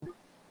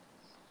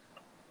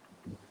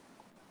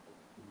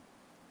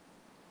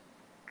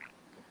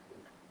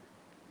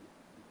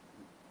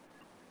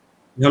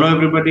Hello,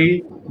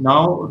 everybody.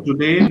 Now,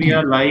 today we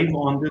are live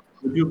on this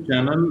YouTube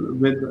channel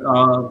with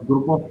a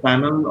group of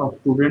panel of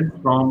students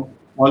from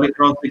all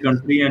across the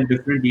country and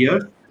different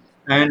years.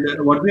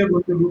 And what we are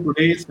going to do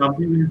today is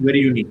something which is very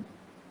unique.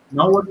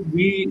 Now, what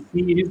we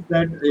see is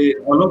that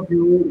all of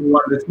you who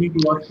are listening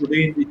to us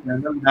today in the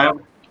channel have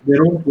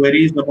their own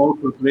queries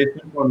about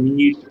preparation for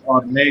NEET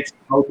or next,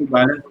 how to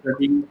balance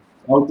studying,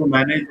 how to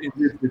manage in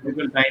this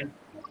difficult time.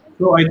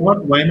 So I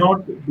thought, why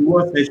not do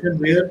a session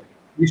where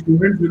the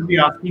students will be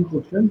asking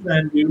questions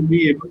and we will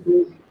be able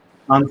to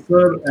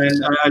answer,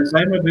 and I'll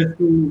try my best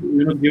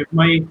to give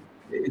my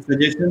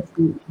suggestions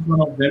to each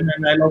one of them,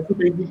 and I'll also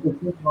take the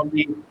questions from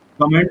the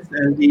comments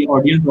and the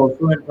audience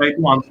also and try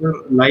to answer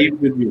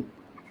live with you.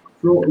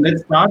 So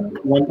let's start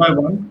one by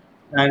one,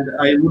 and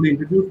I would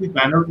introduce the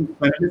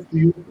panelists to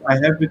you. I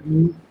have with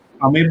me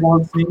Amir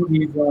Paul Singh,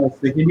 he is a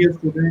second year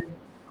student.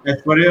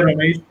 Aishwarya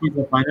Ramesh, he is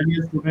a final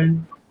year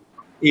student.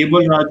 Abel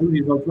Raju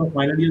is also a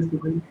final year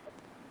student.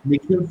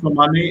 Nikhil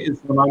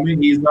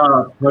Soname, he is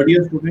a third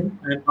year student,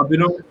 and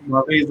Abhinav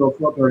Mhave is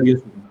also a third year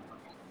student.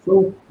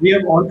 So we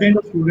have all kind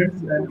of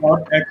students and all,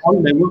 at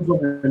all levels of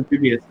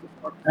MPBS,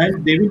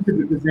 and they will be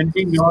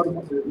representing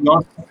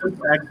yourself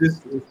at this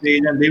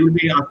stage, and they will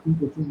be asking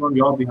questions on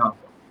your behalf.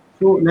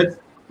 So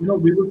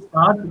we will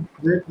start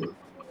with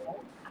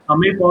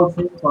Amir Paul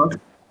Singh first,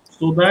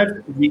 so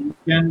that we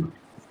can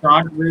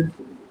start with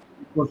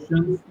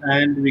questions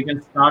and we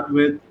can start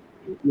with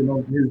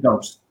his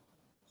doubts.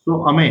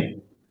 So Amir,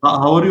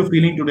 how are you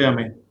feeling today,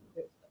 Amir?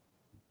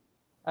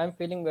 I'm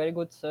feeling very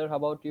good, sir. How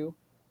about you?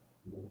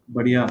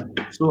 But yeah,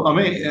 so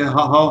Amir,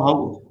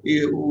 how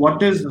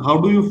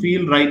do you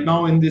feel right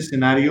now in this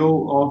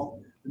scenario of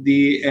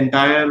the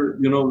entire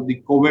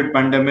the COVID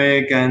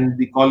pandemic and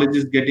the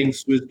colleges getting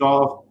switched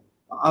off?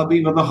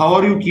 How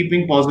are you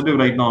keeping positive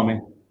right now, Amir?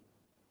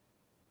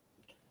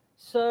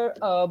 Sir,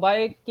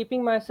 by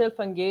keeping myself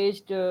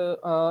engaged,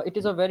 it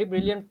is a very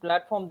brilliant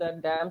platform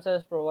that DAMS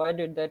has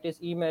provided, that is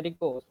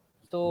eMedicos.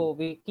 So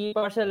we keep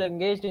ourselves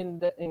engaged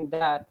in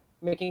that,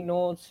 making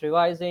notes,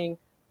 revising.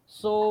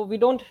 So we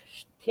don't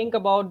think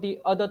about the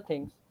other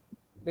things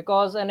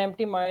because an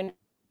empty mind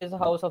is a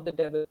house of the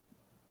devil.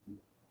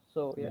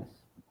 So yes.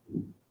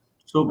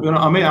 So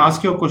Amir,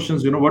 ask your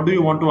questions. What do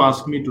you want to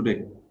ask me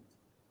today?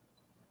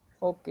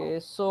 Okay,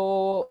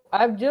 so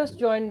I've just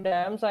joined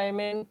DAMS. I'm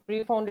in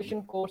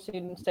pre-foundation course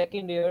in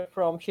second year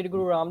from Shri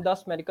Guru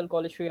Ramdas Medical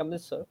College, Sri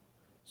Amritsar.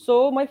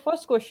 So my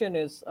first question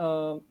is,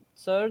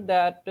 sir,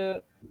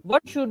 that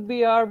what should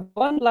be our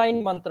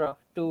one-line mantra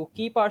to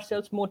keep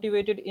ourselves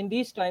motivated in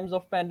these times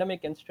of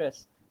pandemic and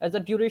stress? As the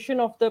duration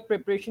of the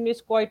preparation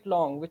is quite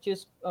long, which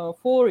is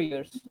 4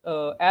 years,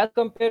 as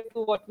compared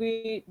to what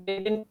we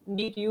did in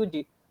NEET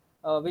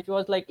UG, which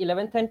was like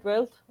 11th and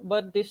 12th.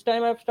 But this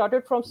time I've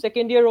started from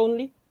second year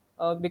only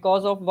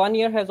because of 1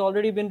 year has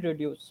already been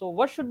reduced. So,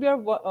 what should be our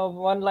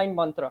one line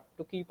mantra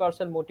to keep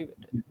ourselves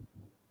motivated?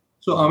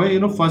 So,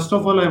 Amir, first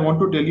of all, I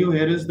want to tell you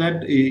here is that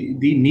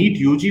the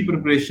NEET UG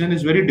preparation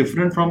is very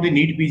different from the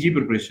NEET PG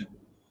preparation.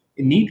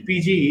 In NEET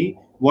PG,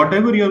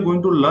 whatever you are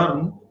going to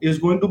learn is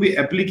going to be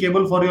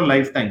applicable for your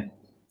lifetime.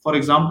 For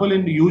example,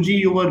 in UG,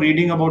 you were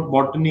reading about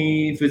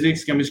botany,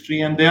 physics,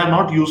 chemistry, and they are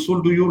not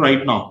useful to you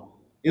right now.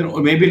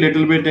 Maybe a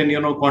little bit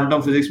in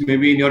quantum physics,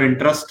 maybe in your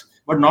interest,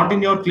 but not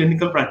in your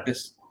clinical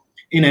practice.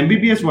 In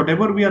MBBS,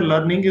 whatever we are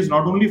learning is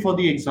not only for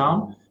the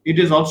exam, it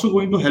is also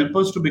going to help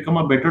us to become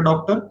a better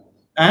doctor,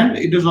 and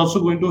it is also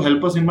going to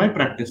help us in my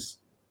practice.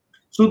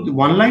 So, the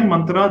one line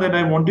mantra that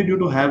I wanted you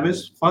to have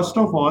is, first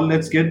of all,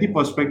 let's get the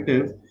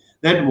perspective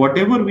that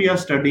whatever we are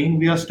studying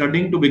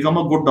to become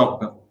a good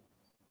doctor.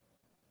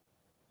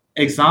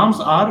 Exams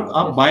are Yes,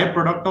 a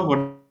byproduct of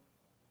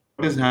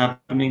what is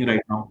happening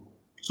right now.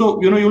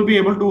 So, you'll be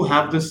able to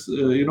have this,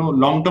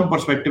 long term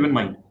perspective in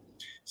mind.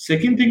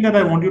 Second thing that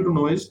I want you to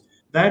know is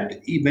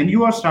that when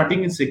you are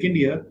starting in second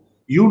year,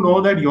 you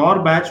know that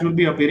your batch will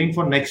be appearing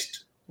for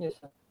next. yes,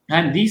 sir.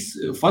 And these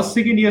first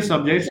second year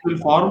subjects will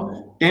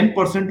form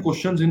 10%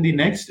 questions in the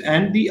next,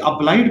 and the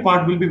applied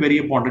part will be very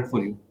important for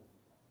you.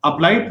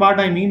 Applied part,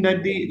 I mean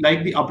that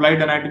the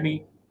applied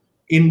anatomy,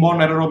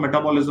 inborn error of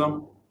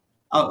metabolism,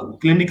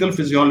 clinical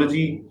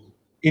physiology,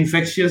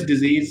 infectious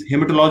disease,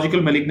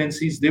 hematological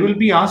malignancies, they will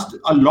be asked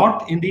a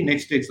lot in the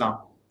next exam.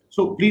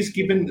 So please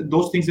keep in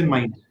those things in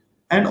mind,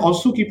 and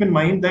also keep in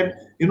mind that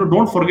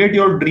don't forget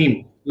your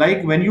dream.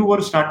 Like when you were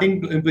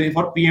starting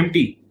for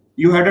PMT,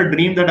 you had a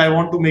dream that I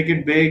want to make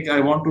it big, I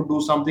want to do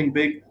something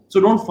big.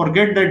 So don't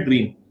forget that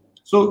dream.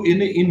 So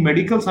in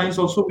medical science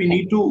also we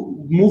need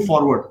to move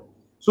forward.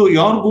 So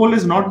your goal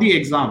is not the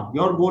exam.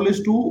 Your goal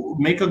is to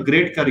make a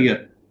great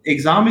career.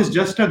 Exam is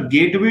just a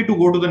gateway to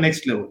go to the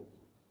next level.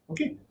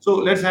 Okay. So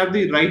let's have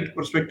the right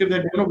perspective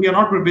that we are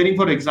not preparing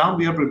for exam.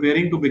 We are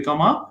preparing to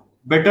become a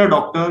better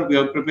doctor. We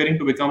are preparing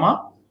to become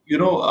a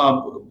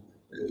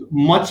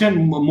much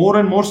and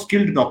more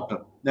skilled doctor.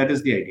 That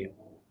is the idea.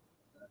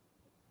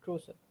 True,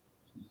 sir.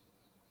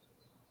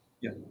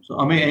 Yeah. So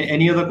Ame,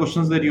 any other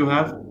questions that you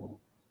have?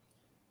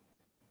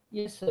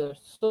 Yes, sir.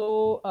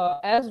 So,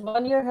 as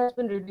 1 year has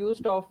been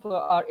reduced of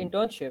our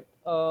internship,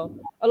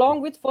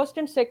 along with first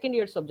and second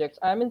year subjects,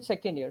 I am in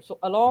second year, so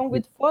along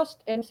with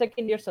first and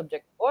second year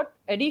subject, what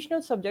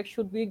additional subjects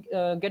should we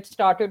get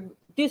started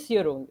this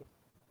year only?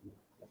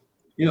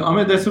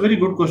 Amit, that's a very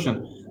good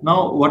question.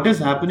 Now, what is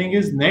happening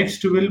is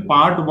next will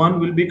part one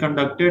will be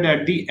conducted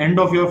at the end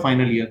of your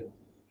final year.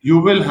 You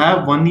will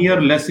have 1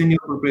 year less in your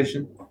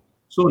preparation.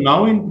 So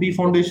now in Yes, sir.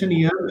 pre-foundation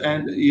year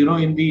and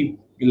in the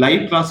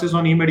live classes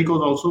on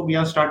e-medicals also we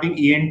are starting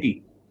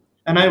ENT.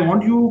 And I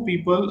want you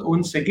people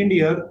in second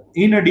year,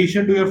 in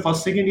addition to your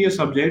first second year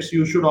subjects,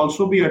 you should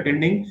also be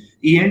attending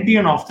ENT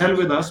and Ophthal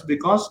with us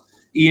because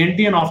ENT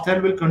and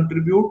Ophthal will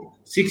contribute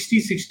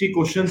 60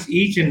 questions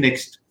each in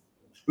next,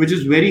 which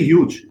is very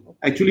huge.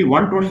 Actually,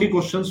 120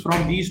 questions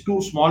from these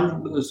two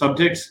small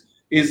subjects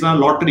is a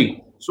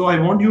lottery. So I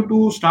want you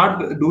to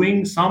start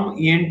doing some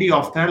ENT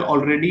Ophthal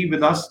already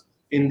with us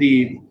in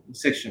the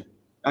section.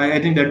 I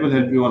think that will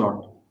help you a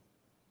lot.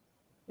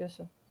 Yes,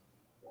 sir.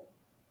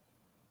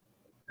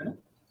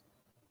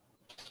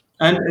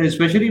 And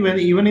especially when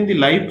even in the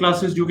live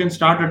classes you can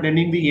start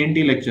attending the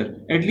ENT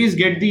lecture, at least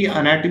get the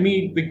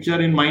anatomy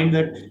picture in mind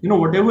that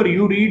whatever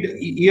you read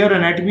ear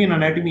anatomy and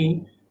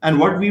anatomy, and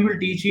what we will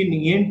teach in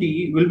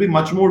ENT will be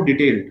much more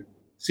detailed.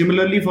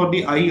 Similarly for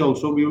the eye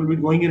also, we will be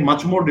going in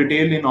much more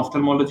detail in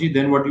ophthalmology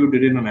than what you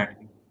did in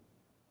anatomy.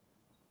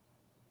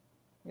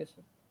 Yes,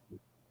 sir.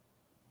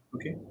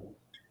 Okay.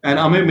 And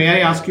Amir, may I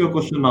ask you a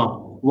question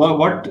now?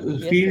 What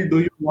Yes, field sir. do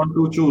you want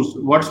to choose?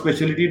 What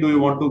specialty do you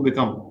want to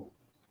become?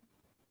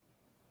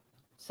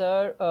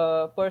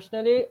 Sir,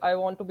 personally, I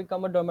want to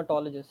become a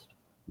dermatologist.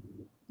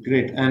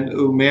 Great.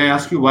 And may I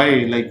ask you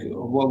why? Like,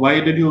 why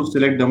did you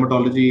select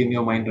dermatology in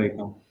your mind right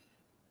now?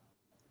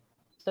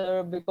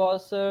 Sir,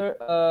 because sir,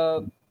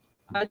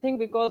 I think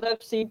because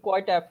I've seen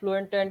quite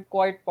affluent and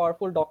quite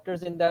powerful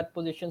doctors in that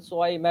position, so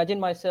I imagine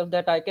myself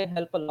that I can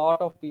help a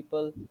lot of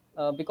people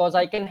because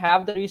I can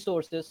have the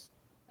resources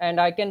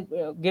and I can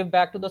give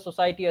back to the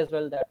society as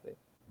well that way.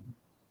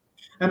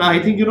 And I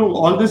think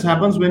all this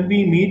happens when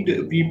we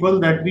meet people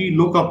that we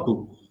look up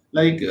to.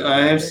 Like I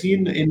have Yes, sir.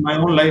 seen in my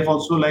own life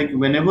also, like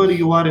whenever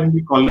you are in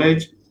the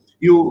college,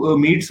 you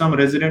meet some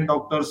resident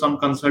doctor, some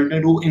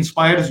consultant who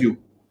inspires you,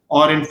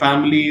 or in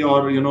family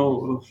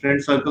or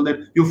friend circle, that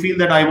you feel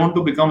that I want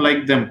to become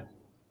like them.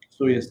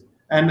 So yes,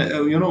 and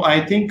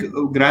I think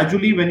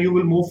gradually when you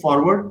will move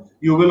forward,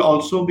 you will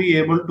also be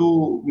able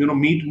to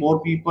meet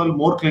more people,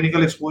 more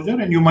clinical exposure,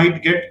 and you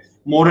might get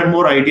more and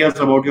more ideas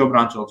about your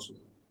branch also.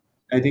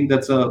 I think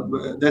that's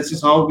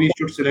just how we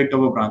should select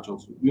our branch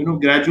also.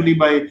 Gradually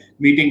by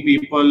meeting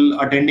people,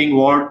 attending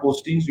ward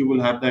postings, you will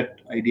have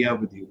that idea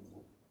with you.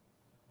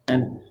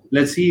 And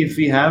let's see if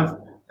we have,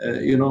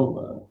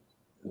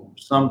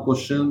 some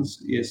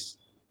questions. Yes.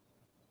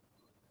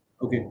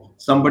 Okay.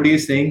 Somebody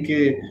is saying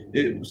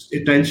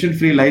कि tension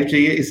free life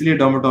चाहिए इसलिए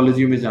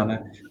dermatology में जाना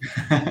है.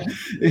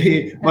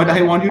 But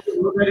I want you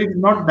to know that it's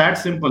not that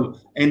simple.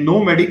 And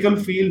no medical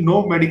field,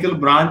 no medical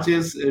branch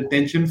is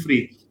tension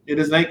free. It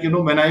is like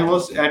when I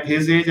was at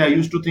his age, I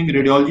used to think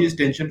radiology is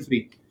tension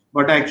free.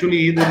 But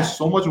actually, there is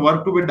so much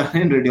work to be done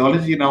in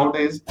radiology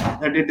nowadays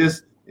that it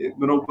is.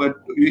 But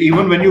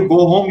even when you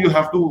go home, you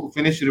have to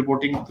finish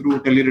reporting through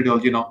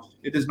teleradiology now.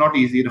 It is not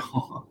easy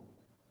now.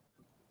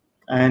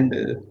 And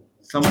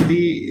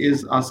somebody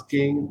is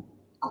asking,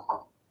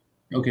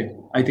 okay,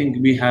 I think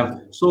we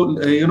have. So,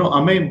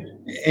 Amay,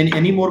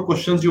 any more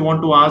questions you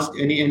want to ask?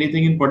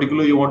 Anything in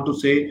particular you want to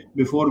say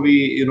before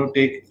we,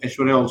 take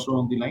Aishwarya also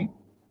on the line?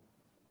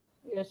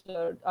 Yes,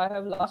 sir. I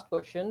have last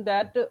question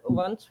that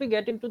once we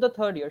get into the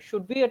third year,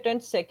 should we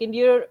attend second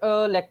year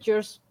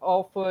lectures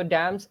of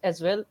dams as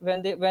well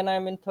when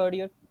I'm in third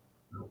year?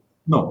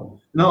 No,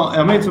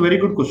 Amay, it's a very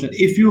good question.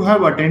 If you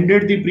have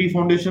attended the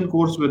pre-foundation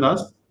course with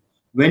us,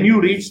 when you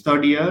reach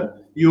third year,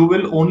 you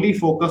will only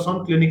focus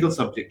on clinical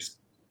subjects.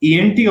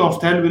 ENT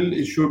Ophthal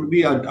will should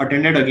be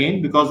attended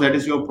again because that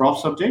is your prof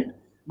subject,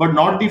 but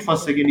not the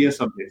first second year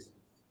subjects.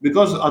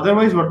 Because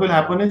otherwise, what will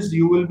happen is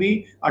you will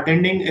be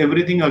attending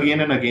everything again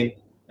and again,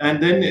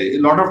 and then a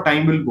lot of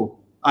time will go.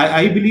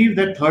 I believe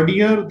that third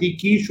year the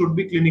key should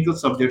be clinical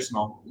subjects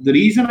now. The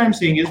reason I'm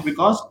saying is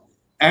because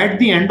at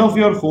the end of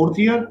your fourth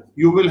year,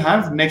 you will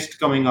have next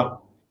coming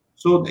up.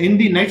 So in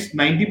the next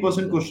 90%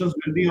 Yes, questions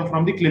will be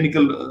from the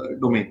clinical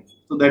domain.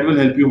 So that will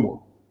help you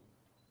more.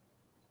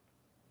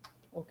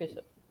 okay,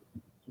 sir.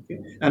 Okay.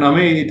 And Ame,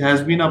 it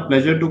has been a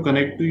pleasure to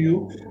connect to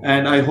you.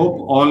 And I hope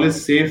all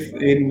is safe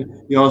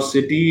in your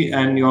city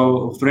and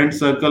your friend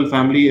circle,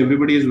 family.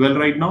 Everybody is well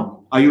right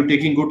now. Are you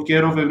taking good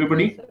care of Yes,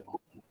 everybody? sir.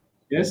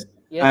 Yes.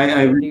 Yes, I, sir.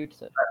 I, Indeed,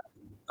 sir.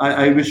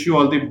 I wish you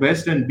all the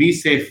best and be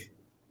safe.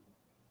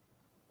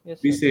 Yes,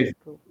 Be sir. safe.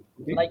 True.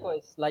 Okay.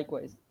 Likewise,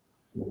 likewise.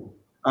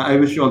 I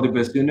wish you all the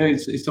best.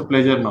 It's a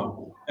pleasure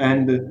now.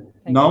 And Thank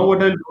you, now sir.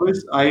 what I'll do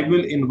is I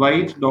will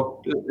invite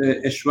Dr.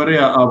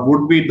 Aishwarya, a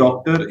would-be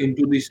doctor,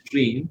 into the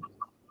stream,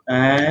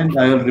 and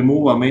I will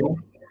remove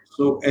Amin.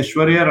 So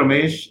Aishwarya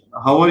Ramesh,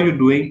 how are you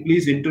doing?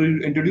 Please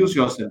introduce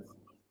yourself.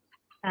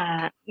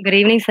 Good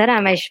evening, sir.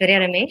 I'm Aishwarya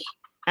Ramesh.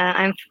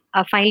 I'm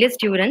a final year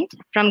student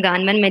from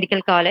Government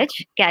Medical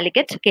College,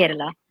 Calicut,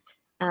 Kerala.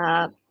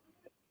 Uh,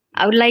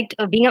 I would like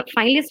to, being a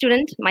final year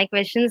student, my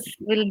questions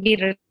will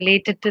be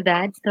related to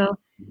that. So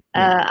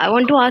I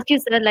want to ask you,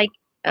 sir, like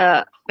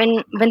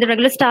when the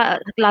regular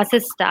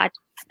classes start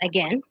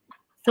again,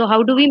 so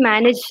how do we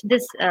manage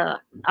this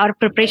our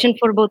preparation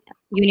for both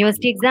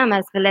university exam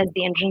as well as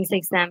the entrance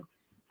exam?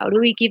 How do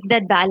we keep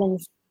that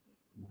balance?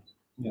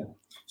 Yeah.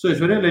 So,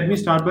 Ishwarya, let me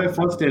start by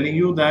first telling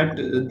you that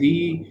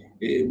the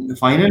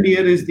final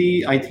year is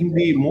I think,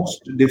 the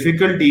most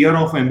difficult year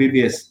of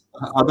MBBS.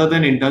 Other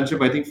than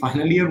internship, I think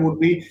final year would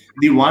be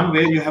the one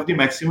where you have the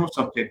maximum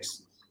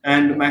subjects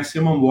and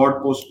maximum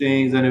ward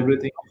postings and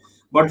everything.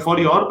 But for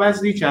your batch,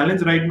 the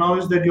challenge right now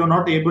is that you're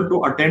not able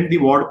to attend the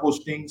ward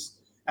postings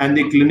and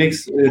the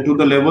clinics to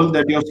the level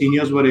that your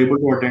seniors were able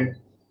to attend.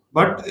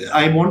 But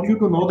I want you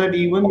to know that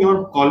even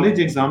your college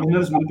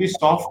examiners will be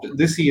soft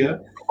this year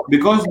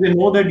because they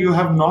know that you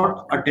have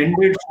not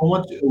attended so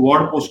much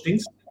ward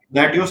postings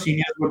that your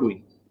seniors were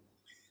doing.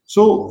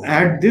 So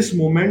at this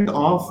moment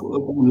of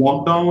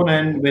lockdown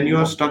and when you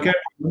are stuck at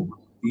home,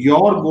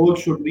 your goal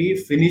should be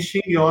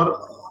finishing your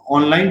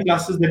online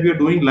classes that we are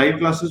doing live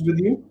classes with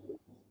you.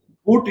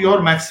 Put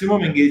your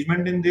maximum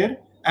engagement in there,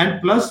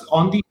 and plus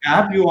on the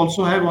app you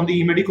also have, on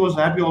the eMedicos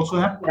app you also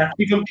have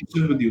practical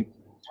courses with you.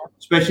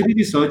 Especially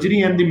the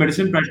surgery and the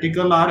medicine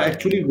practical are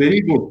actually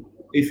very good.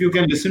 If you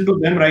can listen to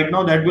them right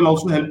now, that will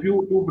also help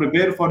you to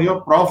prepare for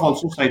your prof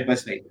also side by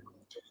side.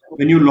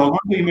 When you log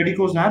on to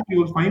eMedicos app, you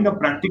will find a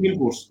practical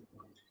course.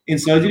 In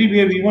surgery, we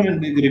have even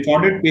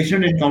recorded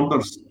patient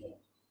encounters,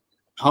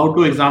 how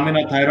to examine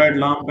a thyroid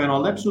lump and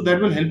all that. So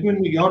that will help you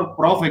in your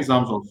prof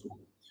exams also.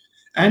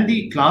 And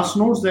the class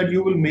notes that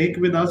you will make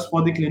with us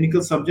for the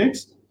clinical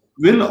subjects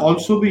will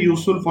also be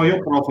useful for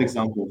your prof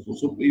exams also.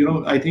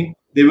 So, I think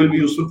they will be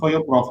useful for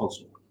your prof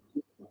also.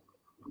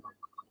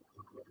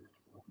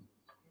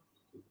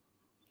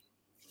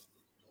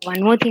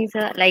 One more thing,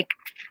 sir, like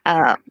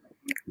uh,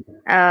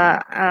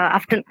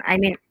 after, I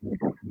mean,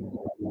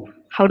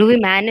 how do we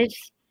manage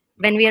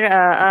when we are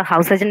a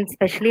house surgeon,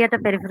 especially at a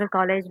peripheral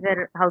college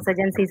where house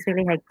surgeoncy is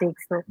really hectic?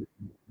 So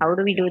how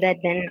do we do that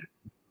then?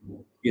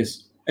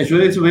 Yes,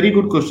 actually, it's a very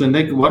good question.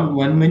 Like,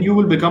 when you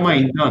will become an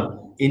intern,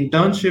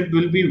 internship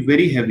will be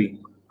very heavy.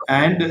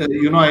 And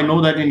I know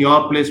that in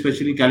your place,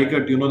 especially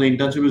Calicut, the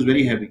internship is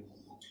very heavy.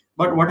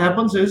 But what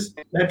happens is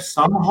that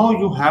somehow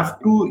you have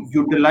to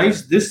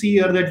utilize this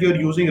year that you're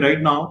using right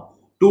now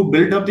to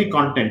build up the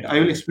content. I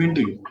will explain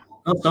to you.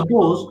 Now,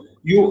 suppose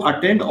you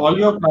attend all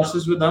your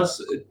classes with us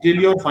till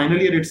your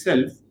final year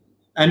itself,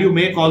 and you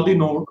make all the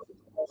notes.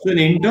 So in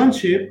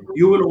internship,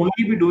 you will only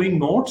be doing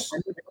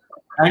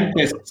and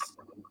tests,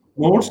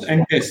 notes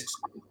and tests.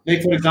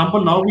 Like for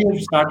example, now we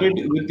have started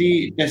with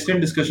the test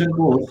and discussion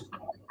course.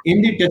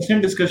 In the test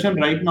and discussion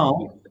right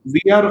now,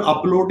 we are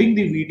uploading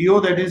the video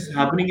that is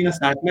happening in a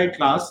satellite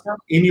class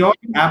in your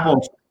app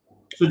also.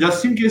 So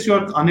just in case you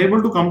are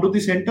unable to come to the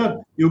center,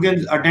 you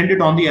can attend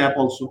it on the app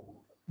also.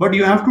 But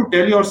you have to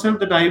tell yourself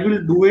that I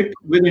will do it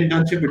with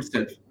internship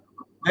itself.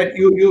 That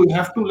you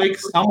have to like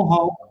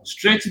somehow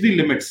stretch the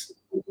limits.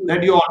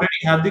 That you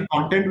already have the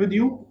content with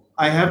you.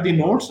 I have the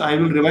notes. I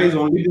will revise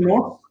only the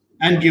notes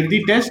and give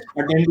the test,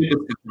 attend the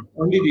discussion.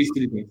 Only these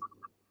three things.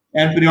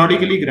 And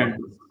periodically grant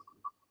this.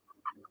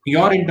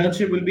 Your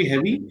internship will be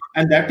heavy,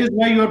 and that is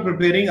why you are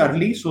preparing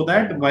early so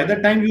that by the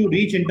time you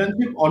reach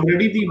internship,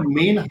 already the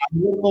main hard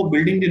work of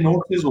building the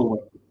notes is over.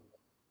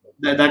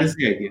 That is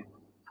the idea.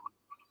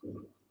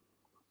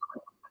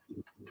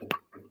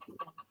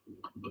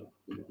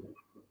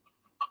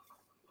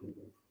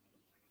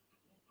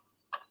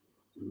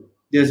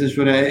 Yes,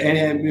 Ishwarya.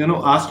 And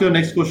ask your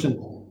next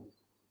question.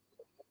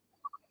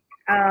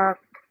 So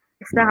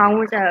how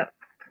much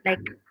like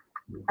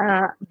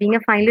being a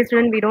final year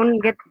student, we don't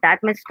get that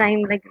much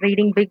time like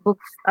reading big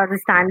books or the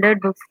standard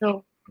books.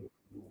 So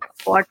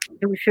what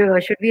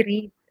should we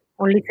read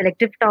only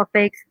selective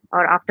topics,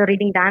 or after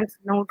reading dance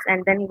notes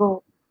and then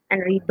go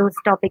and read those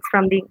topics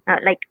from the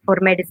like for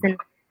medicine,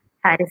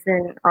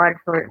 Harrison,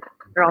 or for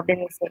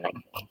Robbins, so like.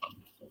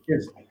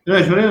 Yes.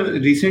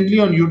 Aishwarya, recently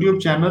on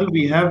YouTube channel,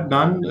 we have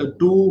done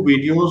two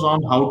videos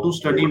on how to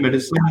study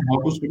medicine and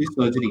how to study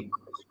surgery.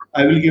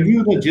 I will give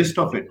you the gist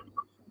of it.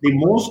 The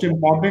most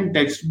important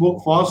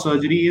textbook for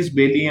surgery is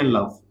Bailey and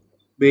Love.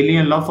 Bailey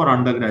and Love for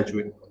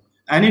undergraduate.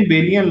 And in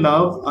Bailey and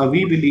Love,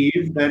 we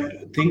believe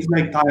that things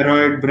like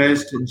thyroid,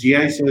 breast,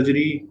 GI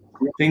surgery,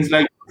 things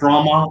like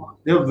trauma,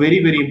 they are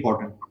very, very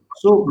important.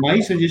 So my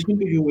suggestion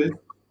to you is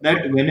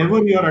that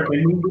whenever you are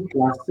attending the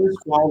classes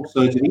for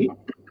surgery,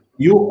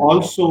 you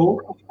also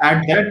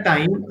at that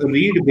time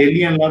read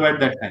Bailey and Love at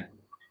that time.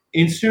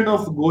 Instead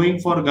of going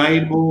for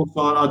guidebooks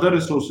or other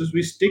resources,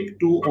 we stick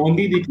to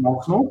only the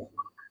class notes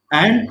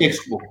and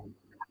textbook.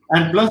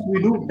 And plus,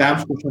 we do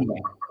DAMS question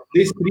bank.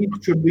 These three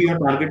should be your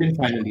target in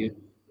final year.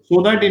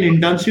 So that in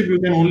internship, you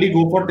can only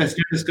go for test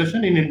and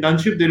discussion. In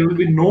internship, there will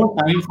be no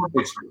time for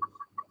textbook.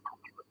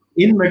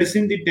 In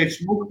medicine, the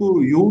textbook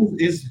to use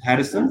is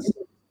Harrison's,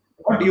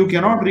 but you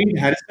cannot read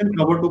Harrison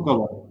cover to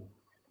cover.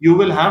 You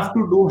will have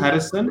to do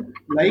Harrison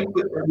like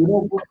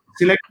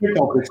selected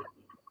topics.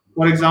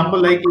 For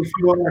example, like if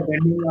you are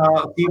attending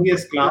a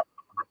CBS class,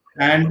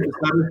 and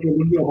sir is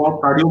telling you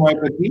about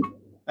cardiomyopathy,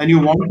 and you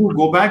want to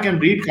go back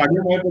and read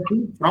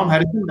cardiomyopathy from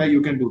Harrison, that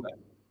you can do that.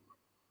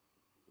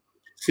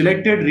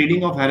 Selected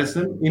reading of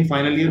Harrison in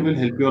final year will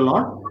help you a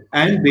lot,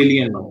 and Bailey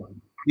and Law.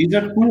 These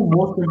are two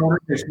most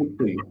important textbooks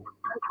for you.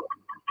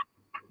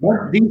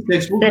 But these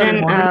textbooks are Then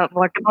important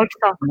what about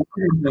for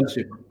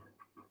internship.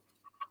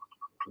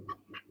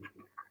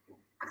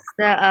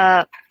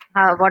 the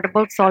what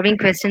about solving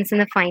questions in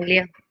the final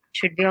year?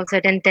 Should we also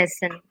attend tests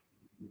and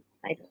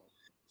I don't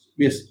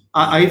Yes,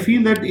 I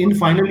feel that in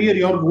final year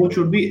your goal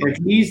should be at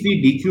least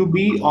the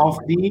DQB of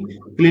the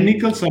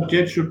clinical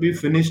subject should be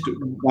finished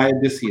by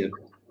this year.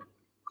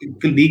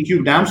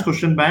 DQ DAMS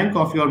question bank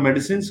of your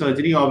medicine,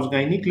 surgery, obs,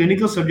 gynae,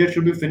 clinical subject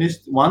should be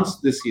finished once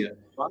this year.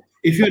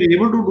 If you are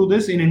able to do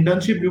this in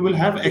internship, you will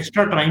have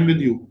extra time with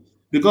you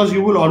because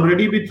you will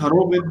already be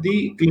thorough with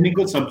the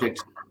clinical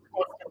subjects.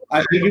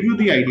 I'll give you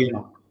the idea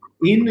now.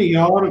 In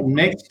your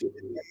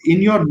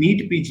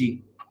NEET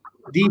PG,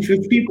 the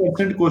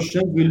 50%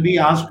 questions will be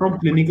asked from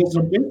clinical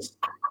subjects,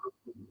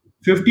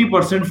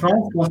 50%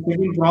 from first,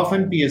 second, prof,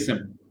 and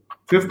PSM.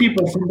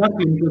 50% are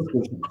clinical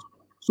questions.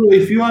 So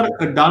if you are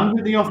done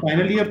with your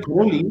final year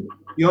thoroughly,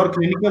 your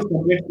clinical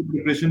subject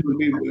preparation will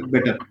be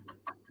better.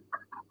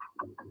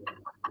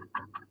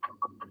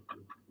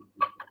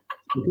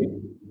 Okay.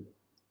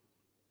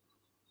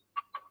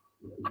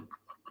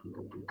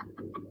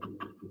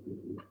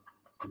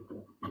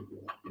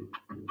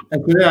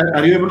 Actually,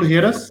 are you able to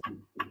hear us?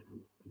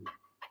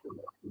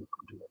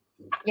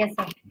 Yes,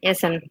 sir. Yes,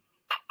 sir.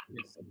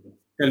 Yes.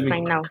 Tell me.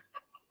 Fine now.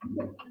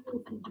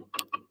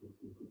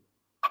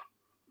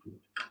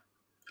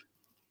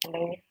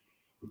 Hello.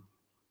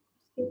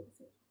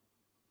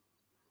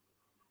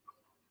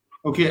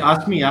 Okay,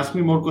 ask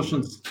me more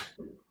questions.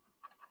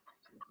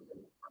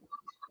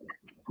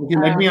 Okay,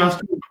 let me ask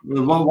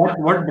you,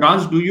 what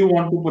branch do you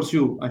want to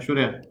pursue,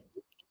 Aishwarya?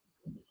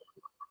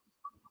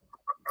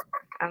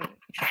 Um,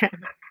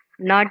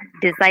 not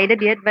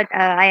decided yet, but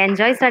I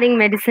enjoy studying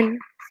medicine,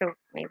 so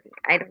maybe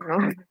I don't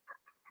know.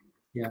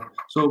 Yeah.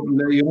 So,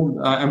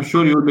 I'm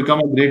sure you will become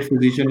a great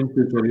physician in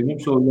future,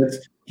 So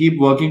let's keep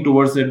working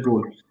towards that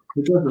goal.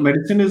 Because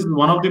medicine is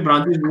one of the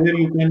branches where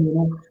you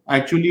can,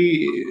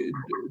 actually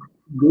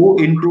go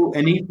into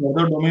any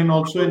further domain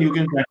also, and you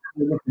can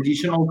practice as a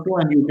physician also,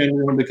 and you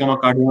can, become a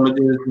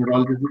cardiologist,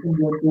 neurologist. You can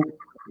go into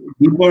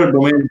deeper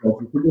domains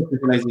also, super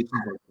specializations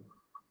also.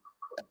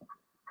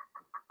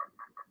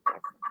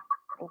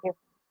 Thank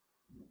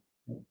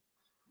you.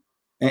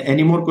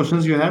 Any more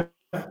questions you have?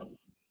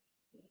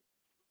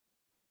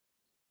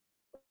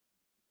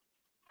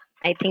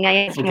 I think I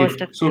asked Okay.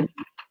 most of them.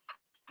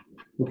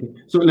 Okay.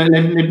 So let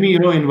me,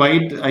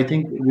 invite, I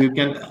think we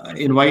can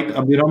invite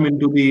Abhiram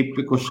into the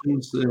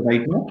questions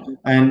right now,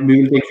 and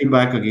we will take you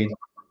back again.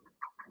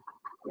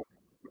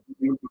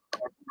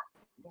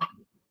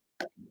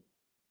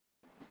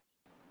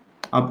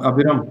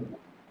 Abhiram.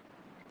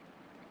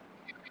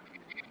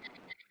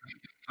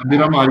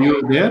 Abhiram, are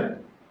you there?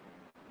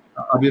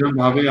 Abhiram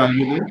Bhave, are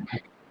you there?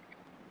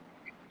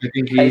 I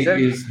think Hi, he sir.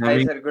 is Hi,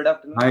 having. sir. Good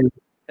afternoon. Hi.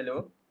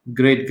 Hello.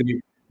 Great,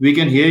 great. We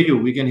can hear you.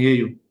 We can hear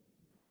you.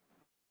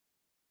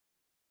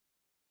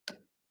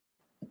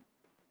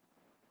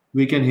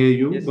 We can hear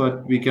you, Yes, sir.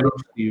 but we cannot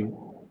see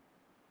you.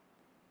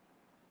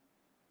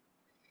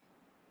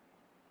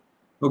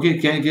 Okay.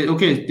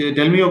 Okay.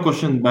 Tell me your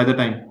question by the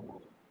time.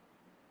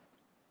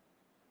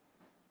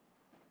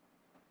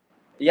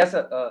 Yes,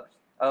 sir.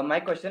 My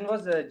question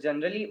was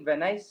generally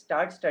when I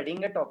start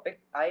studying a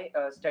topic, I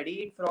study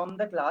it from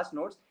the class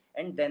notes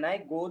and then I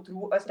go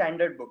through a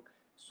standard book.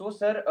 So,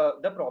 sir,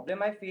 the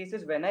problem I face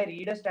is when I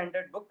read a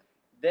standard book,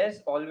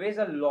 there's always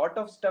a lot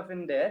of stuff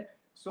in there.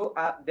 So,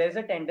 there's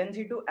a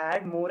tendency to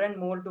add more and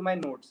more to my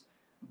notes.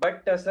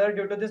 But, sir,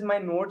 due to this, my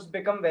notes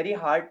become very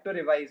hard to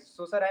revise.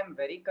 So, sir, I'm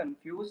very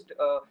confused.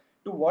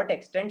 To what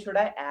extent should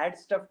I add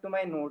stuff to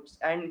my notes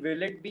and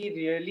will it be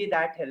really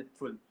that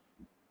helpful?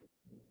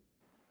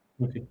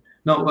 Okay.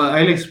 Now,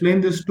 I'll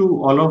explain this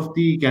to all of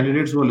the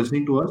candidates who are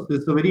listening to us.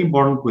 This is a very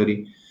important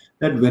query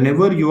that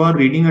whenever you are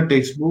reading a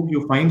textbook,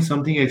 you find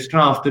something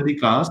extra after the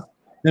class,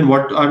 then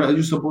what are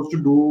you supposed to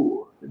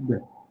do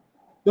then?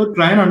 So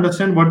try and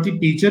understand what the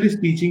teacher is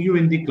teaching you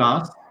in the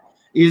class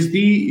is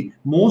the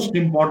most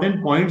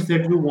important points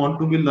that you want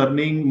to be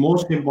learning,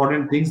 most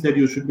important things that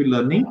you should be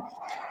learning.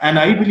 And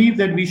I believe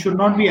that we should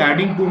not be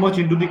adding too much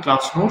into the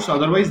class notes,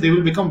 otherwise they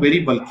will become very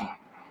bulky.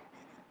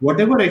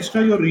 Whatever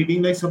extra you're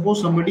reading, like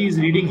suppose somebody is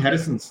reading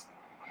Harrison's,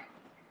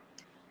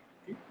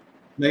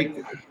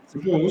 like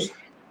suppose,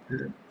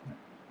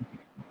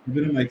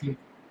 I think,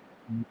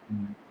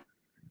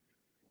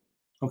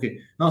 okay.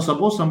 Now,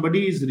 suppose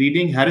somebody is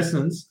reading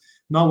Harrison's.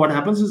 Now, what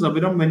happens is,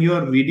 Abhiram, when you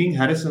are reading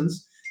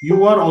Harrison's,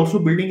 you are also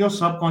building your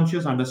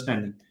subconscious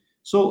understanding.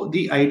 So,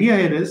 the idea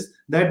here is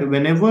that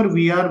whenever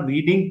we are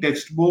reading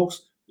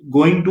textbooks,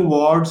 going to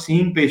wards,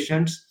 seeing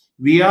patients,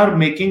 we are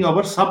making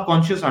our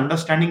subconscious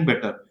understanding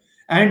better.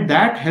 And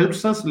that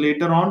helps us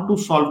later on to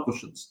solve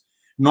questions.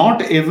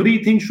 Not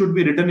everything should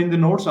be written in the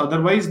notes,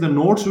 otherwise, the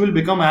notes will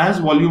become as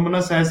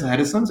voluminous as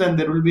Harrison's, and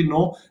there will be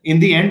no, in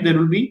the end, there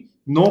will be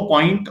no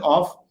point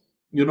of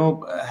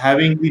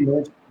having the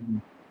notes.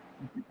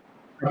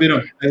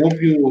 Abhiram, I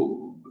hope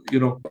you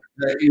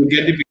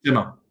get the picture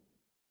now.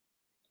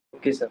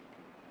 Okay, sir.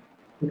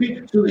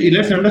 Okay, so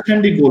let's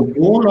understand the goal.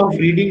 Goal of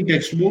reading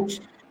textbooks,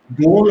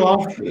 goal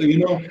of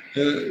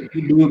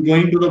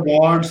going to the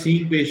ward,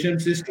 seeing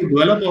patients is to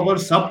develop our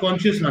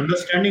subconscious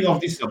understanding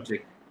of the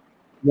subject.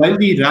 While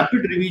the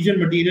rapid revision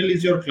material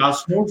is your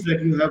class notes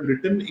that you have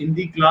written in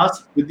the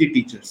class with the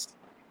teachers.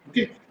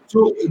 Okay,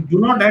 so do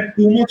not add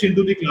too much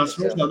into the class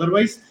Yes, sir. notes.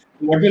 Otherwise,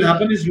 what will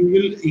happen is you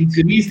will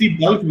increase the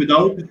bulk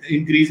without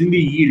increasing the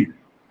yield.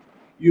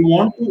 You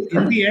want to,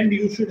 in the end,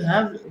 you should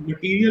have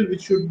material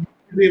which should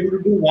be able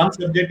to do one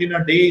subject in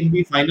a day in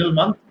the final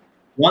month.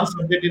 One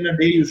subject in a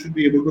day you should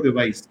be able to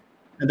revise.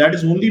 And that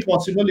is only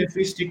possible if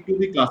we stick to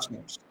the class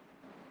notes.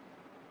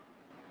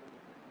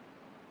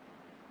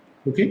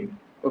 Okay?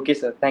 Okay,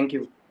 sir. Thank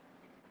you.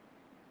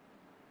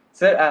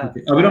 Sir,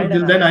 Okay. I Abhiram, had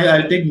till then another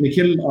I'll question. take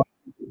Nikhil.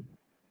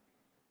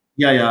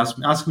 Yeah,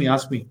 ask me.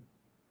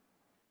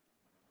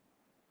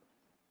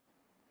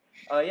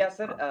 Yeah,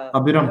 sir. I am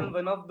Abhiram.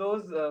 one of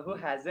those who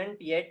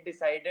hasn't yet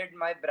decided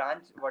my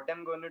branch, what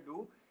I'm going to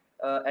do,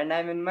 and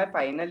I'm in my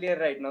final year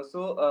right now.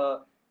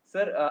 So,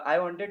 sir, I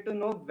wanted to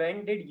know,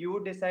 when did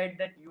you decide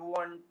that you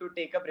want to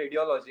take up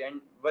radiology,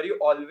 and were you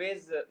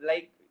always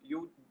like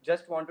you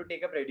just want to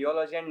take up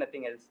radiology and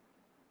nothing else?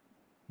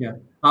 Yeah.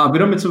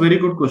 Abhiram, it's a very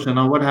good question.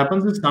 Now, what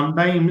happens is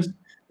sometimes,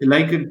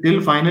 like till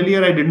final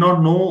year, I did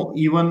not know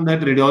even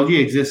that radiology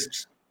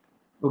exists.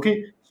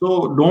 Okay,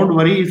 so don't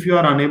worry if you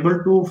are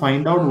unable to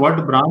find out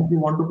what branch you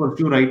want to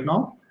pursue right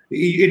now.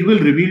 It will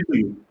reveal to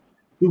you.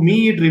 To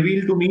me, it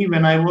revealed to me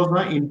when I was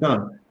an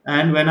intern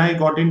and when I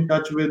got in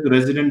touch with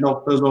resident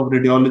doctors of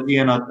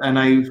radiology and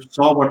I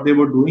saw what they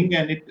were doing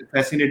and it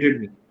fascinated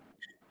me.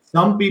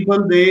 Some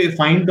people they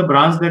find the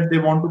branch that they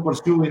want to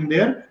pursue in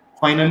their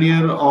final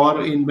year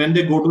or in when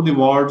they go to the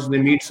wards,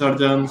 they meet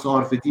surgeons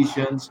or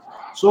physicians.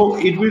 So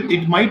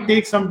it might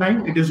take some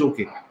time. It is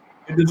okay.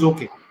 It is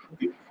okay.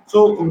 Okay.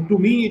 So to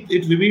me,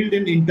 it revealed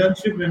in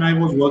internship when I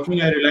was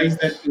working. I realized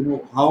that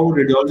how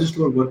radiologists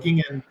were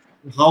working and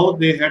how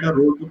they had a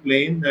role to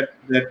play in that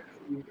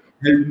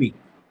helped me.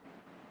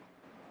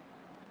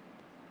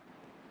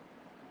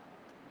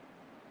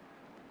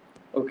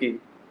 Okay.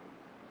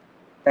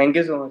 Thank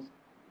you so much.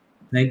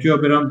 Thank you,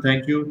 Abhiram.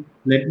 Thank you.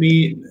 Let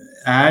me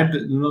add,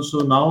 so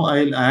now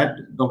I'll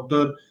add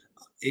Dr.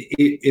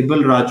 Abel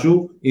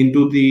Raju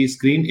into the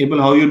screen. Abel,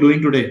 how are you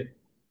doing today?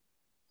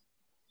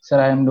 Sir,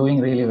 I am doing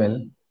really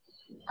well.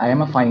 I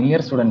am a final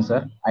year student,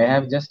 sir. I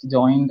have just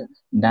joined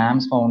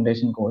DAMS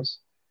foundation course,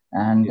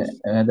 and Yes.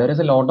 there is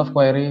a lot of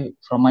query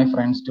from my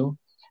friends too.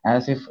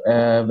 As if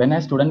when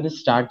a student is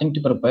starting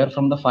to prepare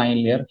from the final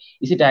year,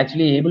 is it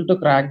actually able to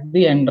crack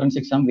the entrance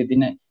exam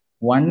within a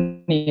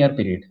 1 year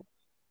period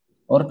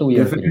or 2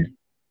 year period?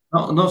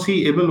 Definitely. No,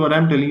 see, Abel, what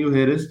I'm telling you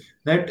here is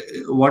that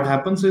what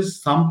happens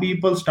is some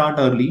people start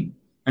early,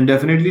 and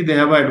definitely they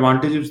have an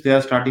advantage if they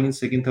are starting in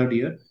second, third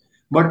year.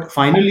 But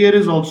final year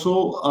is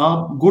also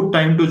a good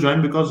time to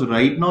join because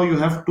right now you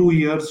have 2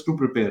 years to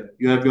prepare.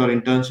 You have your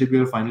internship,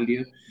 your final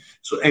year.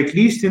 So at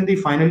least in the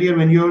final year,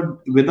 when you're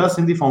with us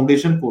in the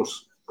foundation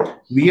course,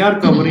 we are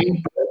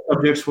covering 12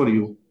 subjects for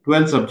you,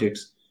 12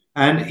 subjects.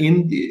 And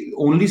in the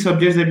only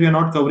subjects that we are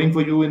not covering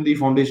for you in the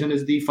foundation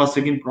is the first,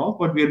 second prof,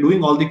 but we are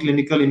doing all the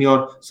clinical in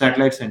your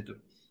satellite center.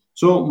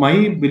 So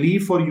my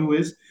belief for you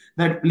is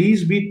that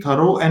please be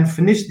thorough and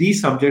finish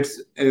these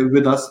subjects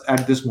with us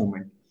at this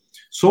moment.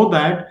 So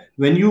that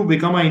when you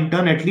become an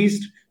intern, at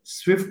least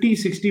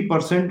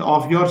 50-60%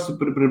 of your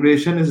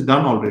preparation is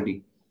done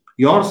already.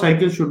 Your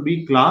cycle should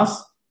be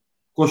class,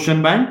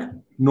 question bank,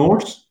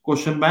 notes,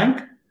 question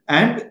bank,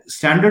 and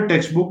standard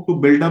textbook to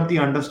build up the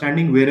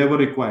understanding wherever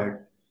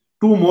required.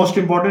 Two most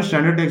important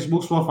standard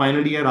textbooks for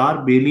final year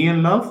are Bailey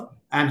and Love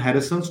and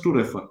Harrison's to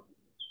refer.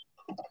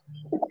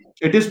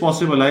 It is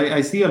possible.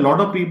 I see a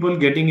lot of people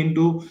getting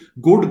into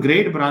good,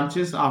 great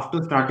branches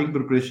after starting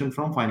preparation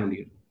from final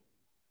year.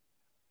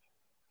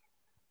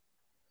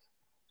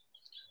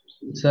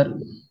 Sir,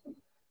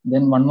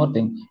 then one more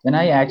thing. When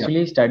I Yeah.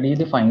 actually study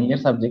the final year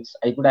subjects,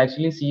 I could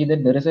actually see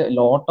that there is a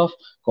lot of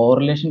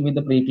correlation with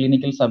the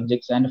preclinical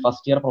subjects and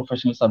first year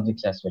professional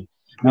subjects as well.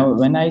 Now, Yes.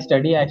 when I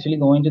study actually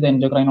going to the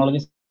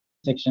endocrinology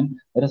section,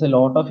 there is a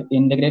lot of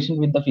integration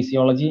with the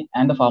physiology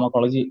and the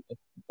pharmacology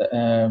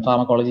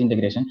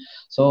integration.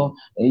 So,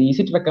 is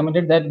it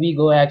recommended that we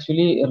go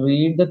actually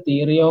read the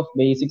theory of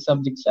basic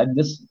subjects at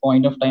this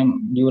point of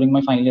time during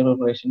my final year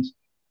preparations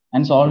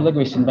and solve the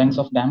question banks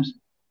of DAMS?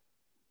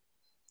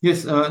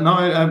 Yes.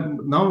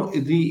 Now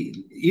the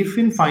if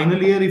in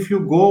final year if you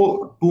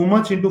go too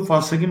much into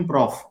first second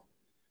prof,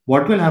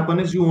 what will happen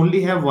is you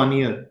only have 1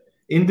 year.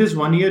 In this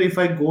 1 year, if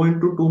I go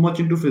into too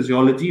much into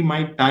physiology,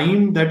 my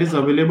time that is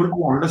available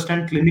to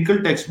understand clinical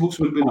textbooks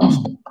will be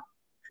lost.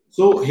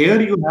 So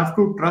here you have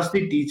to trust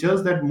the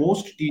teachers that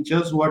most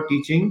teachers who are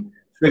teaching,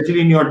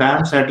 especially in your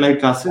DAM satellite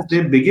classes,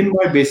 they begin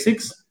by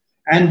basics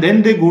and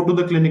then they go to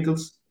the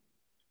clinicals.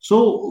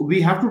 So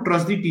we have to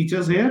trust the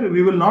teachers here.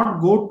 We will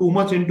not go too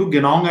much into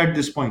Genong at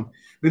this point,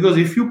 because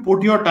if you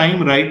put your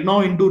time right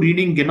now into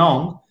reading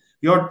Genong,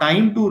 your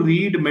time to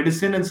read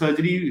medicine and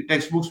surgery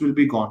textbooks will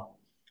be gone.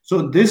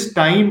 So this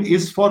time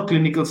is for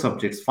clinical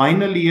subjects.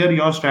 Final year,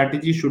 your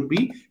strategy should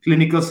be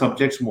clinical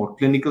subjects more,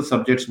 clinical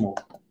subjects more.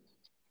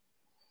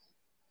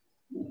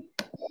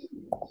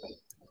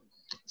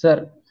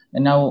 Sir,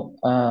 now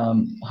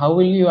how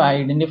will you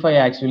identify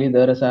actually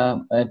there is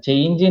a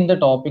change in the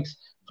topics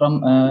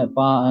from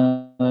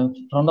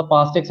the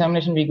past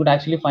examination? We could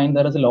actually find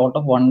there is a lot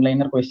of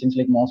one-liner questions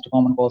like most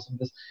common cause of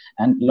this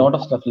and a lot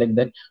of stuff like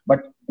that.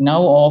 But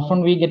now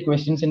often we get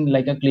questions in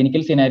like a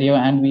clinical scenario,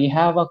 and we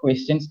have a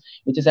questions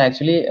which is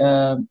actually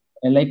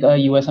like a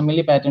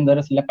USMLE pattern. There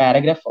is a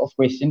paragraph of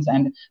questions,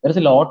 and there is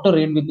a lot to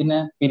read within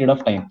a period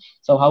of time.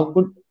 So how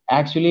could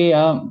actually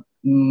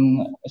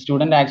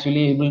student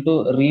actually able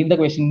to read the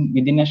question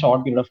within a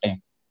short period of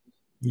time?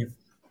 Yeah.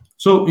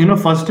 So,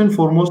 first and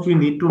foremost, we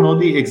need to know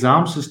the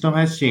exam system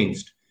has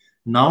changed.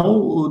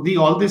 Now, the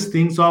all these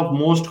things of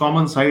most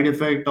common side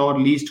effect or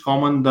least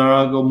common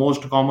drug or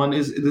most common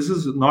is this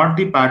is not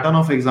the pattern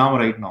of exam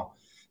right now.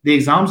 The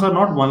exams are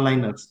not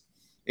one-liners.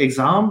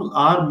 Exams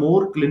are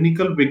more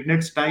clinical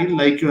vignette style,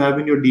 like you have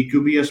in your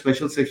DQB, a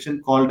special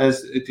section called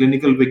as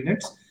clinical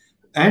vignettes,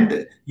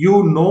 and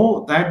you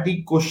know that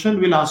the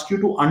question will ask you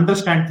to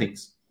understand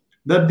things.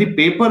 That the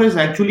paper is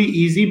actually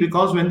easy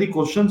because when the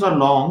questions are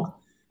long,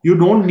 you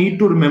don't need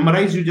to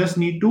memorize, you just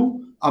need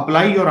to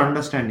apply your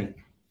understanding.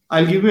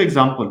 I'll give you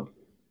example.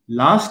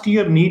 Last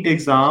year NEET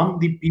exam,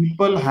 the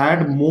people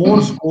had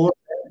more score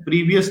than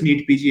previous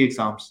NEET PG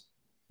exams.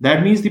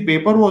 That means the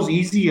paper was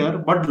easier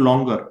but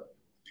longer.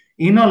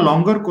 In a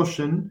longer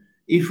question,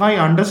 if I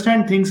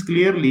understand things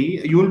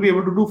clearly, you will be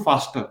able to do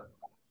faster.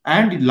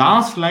 And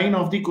last line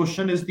of the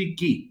question is the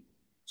key.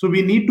 So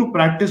we need to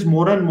practice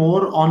more and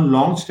more on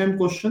long stem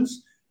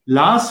questions.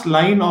 Last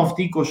line of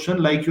the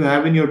question, like you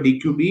have in your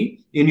DQB,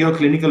 in your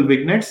clinical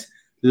vignettes,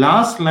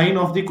 last line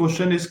of the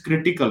question is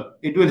critical.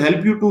 It will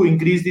help you to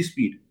increase the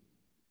speed.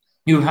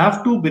 You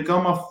have to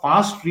become a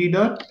fast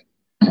reader,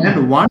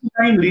 and one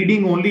time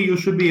reading only you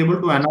should be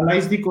able to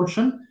analyze the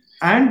question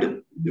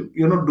and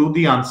do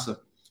the answer.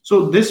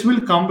 So this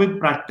will come with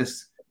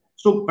practice.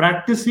 So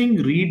practicing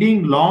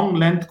reading long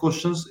length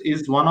questions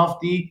is one of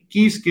the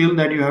key skill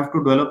that you have to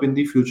develop in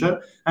the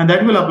future, and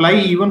that will apply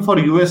even for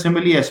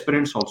USMLE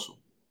aspirants also.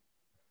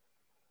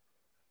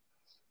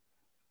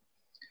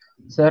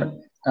 Sir,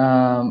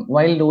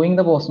 while doing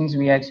the postings,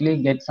 we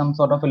actually get some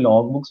sort of a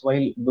logbooks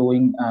while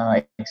doing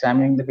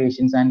examining the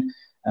patients and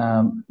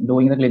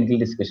doing the clinical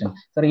discussion.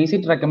 Sir, is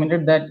it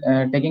recommended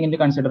that taking into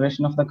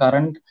consideration of the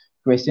current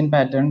question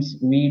patterns,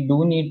 we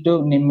do need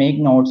to make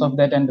notes of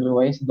that and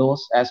revise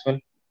those as well?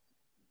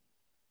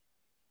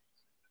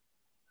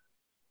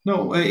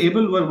 No,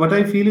 Abel, what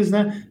I feel is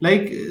that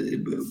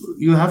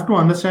you have to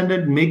understand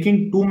that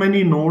making too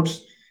many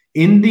notes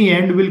in the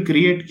end will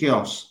create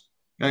chaos.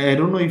 I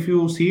don't know if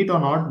you see it or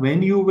not.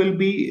 When you will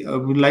be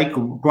like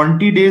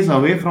 20 days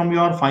away from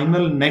your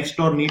final next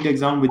or NEET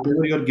exam,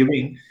 whichever you're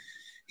giving,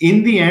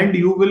 in the end,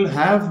 you will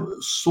have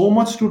so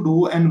much to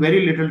do and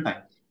very little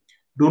time.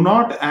 Do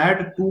not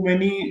add too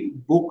many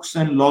books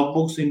and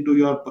logbooks into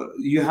your.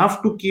 You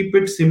have to keep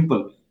it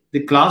simple.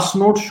 The class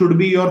notes should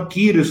be your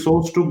key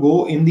resource to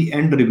go in the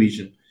end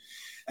revision.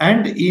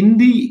 And in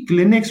the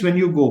clinics, when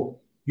you go,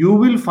 you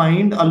will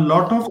find a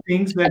lot of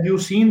things that you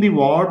see in the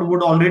ward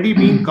would already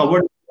been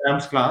covered in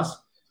exams class.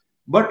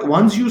 But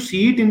once you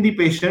see it in the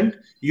patient,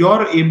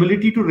 your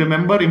ability to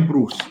remember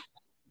improves.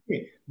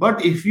 Okay.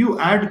 But if you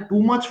add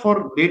too much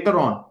for later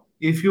on,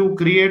 if you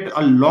create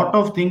a lot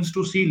of things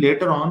to see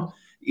later on,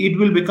 it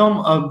will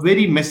become a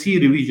very messy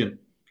revision.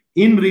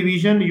 In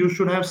revision, you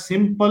should have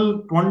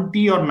simple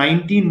 20 or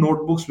 19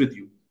 notebooks with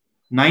you.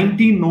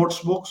 19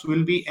 notebooks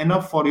will be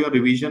enough for your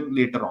revision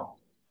later on.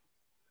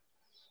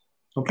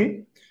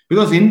 Okay?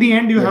 Because in the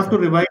end, you have to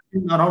revise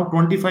in around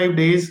 25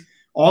 days.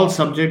 All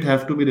subjects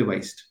have to be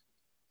revised.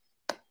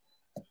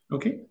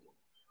 Okay?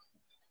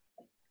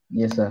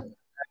 Yes, sir.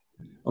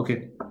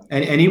 Okay.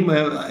 And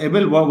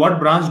Abel, what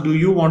branch do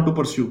you want to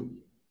pursue?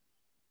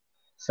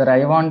 Sir,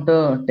 I want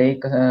to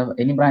take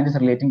any branches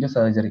relating to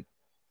surgery.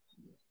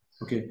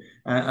 Okay.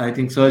 I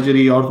think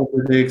surgery,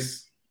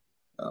 orthopedics,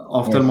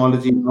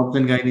 ophthalmology, obs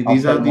and gynae,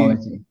 these are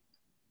the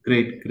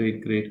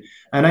great.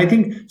 And I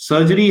think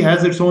surgery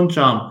has its own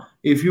charm.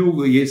 If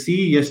you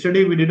see,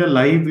 yesterday we did a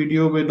live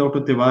video with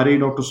Dr. Tiwari,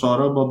 Dr.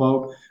 Saurabh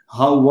about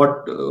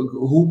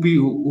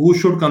who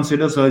should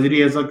consider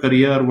surgery as a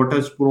career, what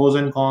is pros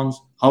and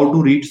cons, how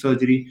to read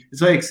surgery.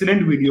 It's an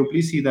excellent video.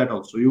 Please see that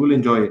also. You will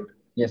enjoy it.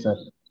 Yes, sir.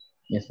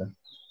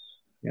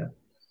 Yeah.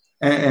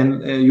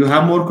 And you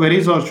have more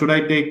queries, or should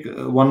I take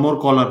one more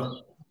caller?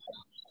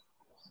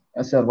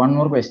 Sir, one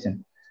more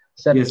question.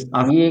 Sir, yes,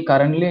 we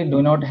currently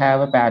do not have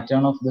a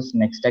pattern of this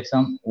next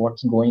exam,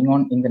 what's going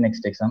on in the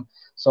next exam.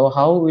 So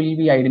how will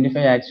we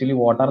identify actually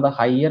what are the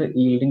higher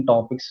yielding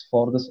topics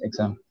for this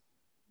exam?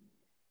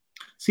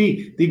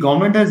 See, the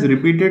government has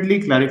repeatedly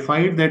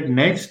clarified that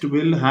next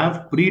will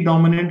have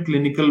predominant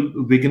clinical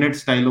vignette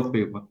style of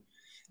paper,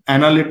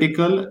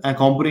 analytical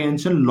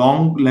comprehension,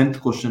 long length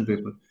question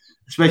paper,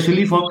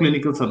 especially for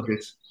clinical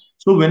subjects.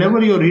 So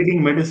whenever you're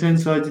reading medicine,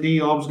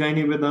 surgery, obs,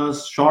 gynae with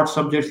us, short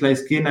subjects like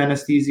skin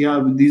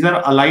anesthesia, these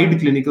are allied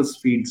clinical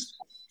fields.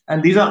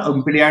 And these are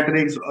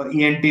pediatrics,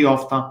 ENT,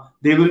 ophtha.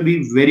 They will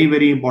be very,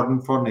 very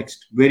important for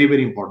next. Very,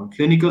 very important.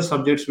 Clinical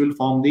subjects will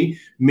form the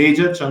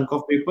major chunk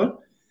of paper,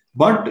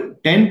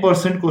 but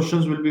 10%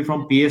 questions will be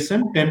from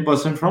PSM,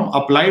 10% from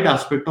applied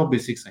aspect of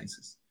basic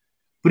sciences.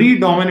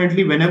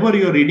 Predominantly, whenever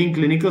you're reading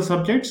clinical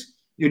subjects,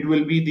 it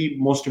will be the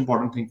most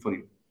important thing for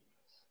you.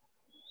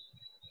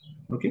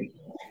 Okay.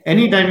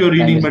 Anytime you're Thank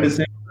you, reading sir.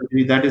 medicine,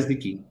 that is the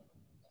key.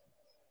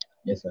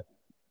 Yes, sir.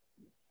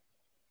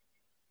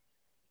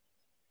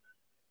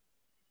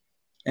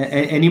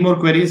 Any more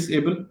queries,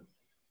 Abel?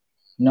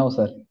 No,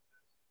 sir.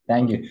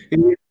 Thank Okay.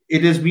 you.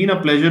 It has been a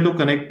pleasure to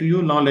connect to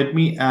you. Now let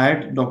me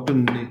add Dr.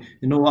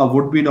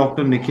 Would-be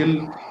Dr. Nikhil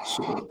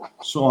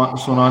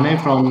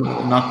Sonane from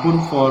Nagpur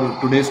for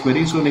today's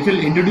query. So Nikhil,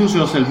 introduce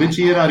yourself. Which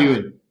year are you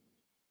in?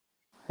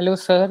 Hello,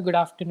 sir. Good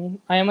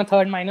afternoon. I am a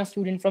third minor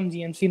student from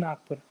GMC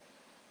Nagpur.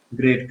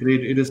 Great,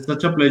 great. It is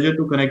such a pleasure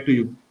to connect to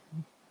you.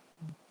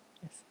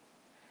 Yes.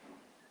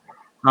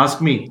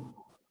 Ask me.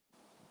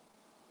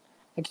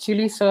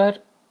 Actually, sir,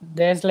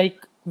 there's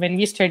like when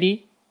we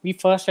study, we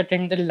first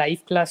attend the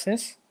live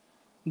classes,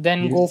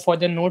 then go Yes. for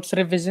the notes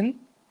revision,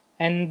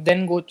 and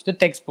then go to the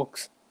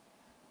textbooks.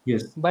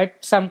 Yes. But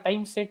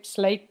sometimes it's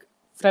like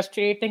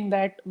frustrating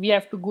that we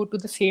have to go to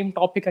the same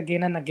topic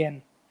again and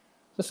again.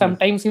 So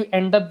sometimes you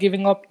end up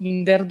giving up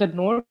either the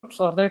notes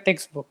or the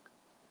textbook.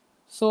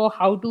 So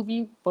how do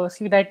we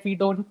perceive that we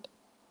don't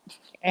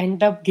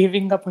end up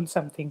giving up on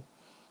something?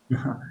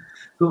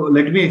 So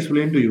let me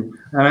explain to you.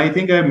 And I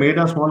think I made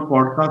a small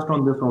podcast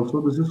on this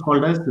also. This is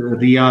called as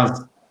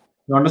Riyaz.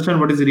 You understand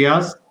what is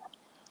Riyaz?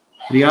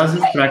 Riyaz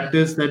is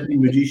practice that the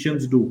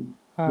musicians do.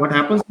 What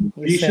happens? Yes,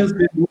 sir. Musicians,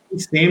 they do the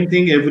same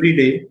thing every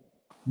day,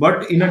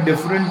 but in a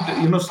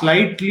different,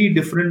 slightly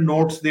different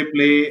notes they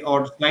play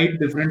or slight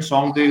different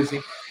song they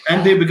sing,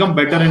 and they become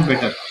better and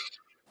better.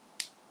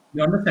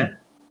 You understand?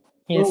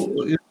 Yes,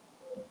 So, sir.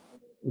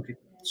 okay.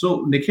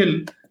 So,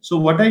 Nikhil, so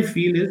what I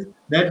feel is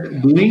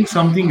that doing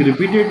something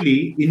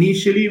repeatedly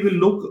initially will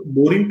look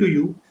boring to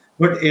you,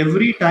 but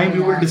every time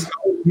you will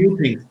discover new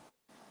things.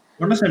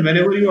 Understand?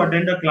 Whenever you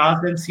attend a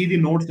class and see the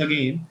notes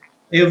again,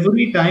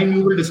 every time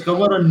you will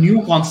discover a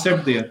new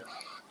concept there.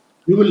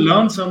 You will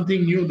learn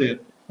something new there.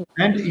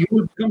 And you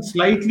will become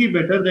slightly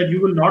better that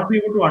you will not be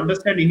able to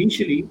understand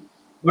initially,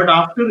 but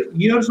after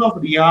years of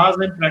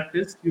riyaz and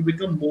practice, you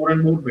become more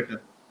and more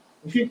better.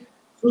 Okay.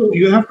 So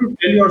you have to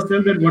tell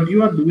yourself that what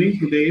you are doing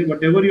today,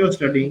 whatever you are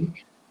studying,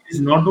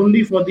 is not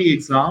only for the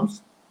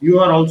exams, you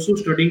are also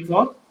studying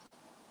for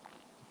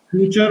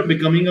future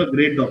becoming a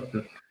great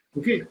doctor.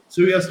 Okay,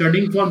 so we are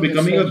studying for Yes,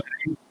 becoming a sir.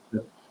 great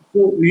doctor.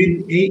 So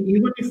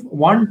even if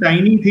one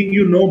tiny thing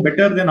you know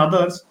better than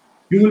others,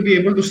 you will be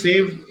able to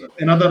save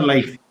another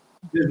life.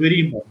 It is very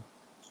important.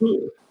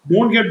 So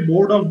don't get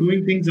bored of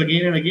doing things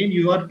again and again.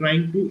 You are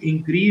trying to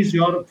increase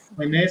your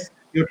finesse.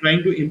 You're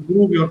trying to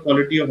improve your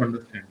quality of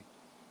understanding.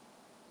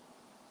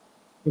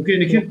 Okay,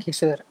 Nikhil. Okay,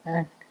 sir.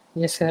 And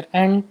yes, sir.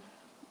 And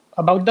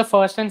about the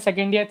first and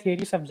second year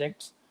theory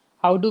subjects,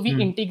 how do we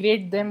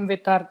integrate them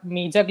with our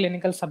major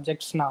clinical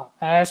subjects now?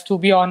 As to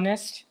be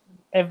honest,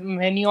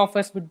 many of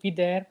us would be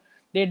there.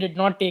 They did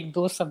not take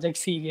those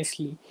subjects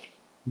seriously,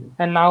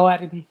 and now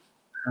are in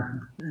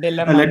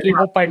dilemma Let कि me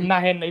वो पढ़ना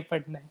है नहीं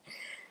पढ़ना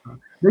है.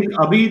 like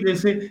abhi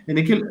जैसे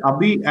Nikhil,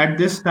 abhi at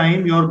this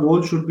time your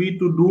goal should be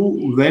to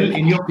do well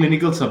in your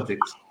clinical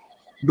subjects.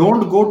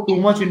 Don't go too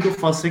much into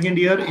first second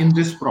year in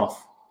this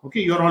prof. Okay,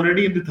 you're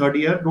already in the third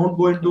year. Don't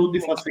go into the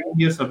first second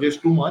year subjects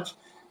too much.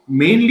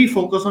 Mainly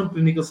focus on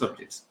clinical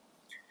subjects.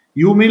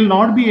 You will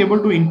not be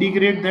able to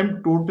integrate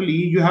them totally.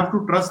 You have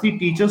to trust the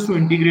teachers to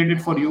integrate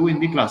it for you in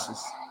the classes.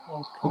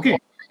 Okay,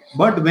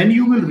 but when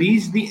you will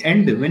reach the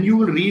end, and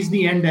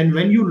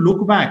when you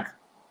look back,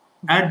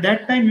 at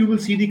that time you will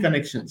see the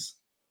connections.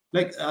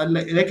 Like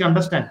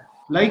understand,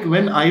 like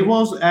when I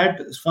was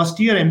at first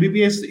year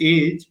MBBS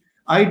age,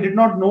 I did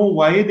not know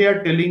why they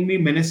are telling me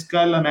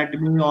meniscal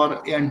anatomy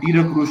or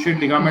anterior cruciate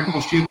ligament,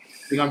 posterior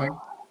cruciate ligament.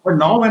 But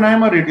now when I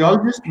am a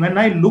radiologist, when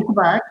I look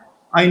back,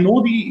 I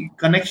know the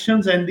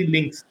connections and the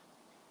links.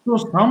 So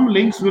some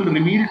links will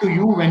reveal to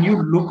you when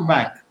you look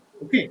back.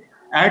 Okay,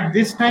 at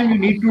this time you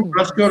need to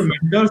trust your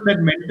mentors, that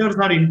mentors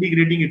are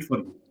integrating it for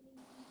you.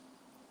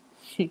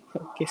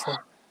 Okay, sir.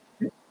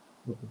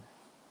 Okay.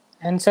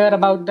 And sir,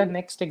 about the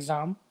next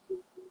exam,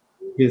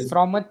 Yes.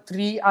 from a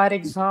 3-hour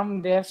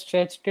exam, they have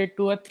stretched it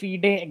to a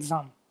 3-day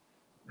exam.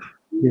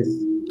 Yes.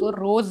 तो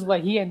रोज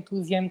वही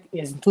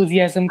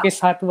enthusiasm के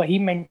साथ, वही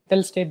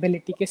mental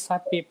stability के साथ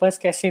papers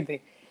कैसे दे?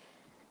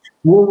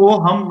 वो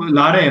हम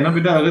ला रहे हैं ना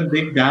बेटा. अगर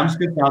देख डैम्स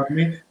के साथ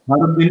में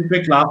हर दिन पे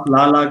क्लास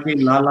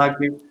ला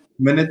के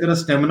मैंने तेरा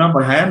स्टेमिना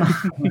बढ़ाया ना.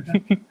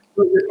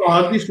 So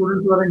all the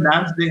students who are in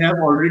dance, they have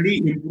already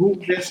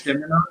improved their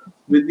stamina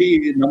with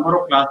the number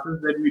of classes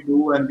that we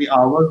do and the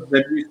hours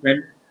that we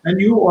spend, and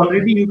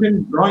you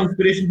can draw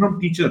inspiration from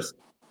teachers.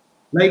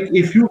 Like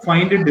if you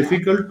find it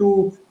difficult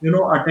to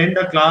attend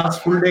a class,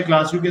 full day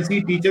class, you can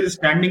see teacher is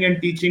standing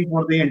and teaching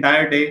for the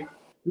entire day.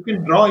 You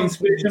can draw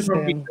inspiration Yes,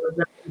 from teachers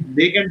that if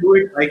they can do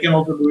it, I can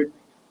also do it.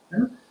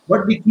 Yeah?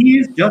 But the key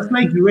is just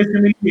like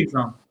USMLE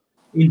exam.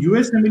 In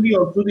USMLE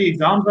also the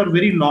exams are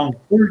very long,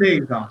 full day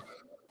exam.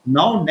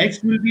 Now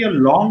next will be a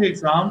long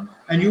exam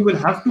and you will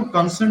have to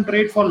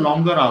concentrate for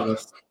longer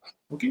hours.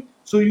 Okay,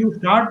 so you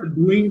start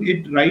doing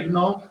it right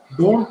now.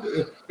 Don't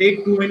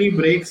take too many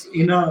breaks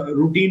in a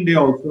routine day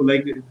also.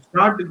 Like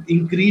start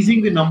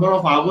increasing the number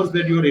of hours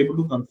that you are able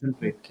to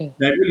concentrate. Okay.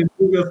 That will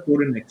improve your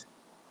score in next.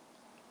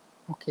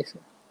 Okay, sir.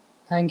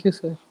 Thank you,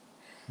 sir.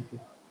 Okay.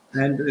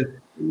 And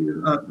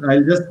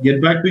I'll just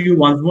get back to you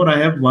once more. I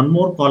have one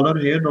more caller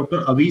here,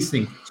 Dr. Avi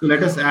Singh. So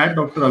let us add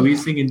Dr. Avi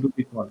Singh into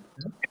the call.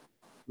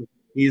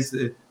 He's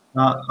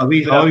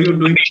Avi. Good How are you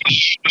doing? afternoon.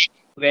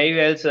 Very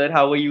well, sir.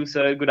 How are you,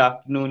 sir? Good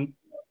afternoon.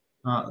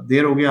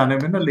 देर हो गया आने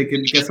में ना,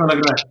 लेकिन कैसा लग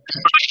रहा है?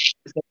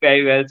 Sir,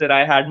 very well, sir.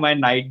 I had my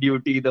night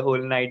duty the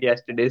whole night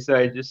yesterday, so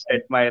I just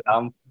set my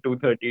alarm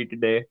 2:30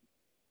 today.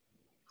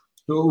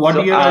 So what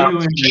So, year are you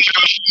in?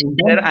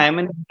 sir, I am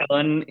an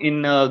intern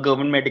in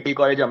Government Medical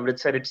College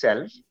Amritsar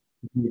itself.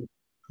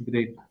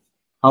 Great.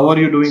 How are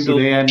you doing So,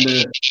 today? And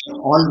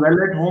all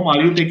well at home?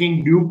 Are you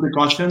taking due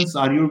precautions?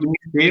 Are you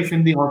being safe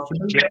in the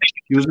hospital?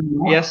 Using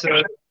mask? yes,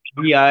 sir.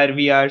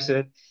 We are,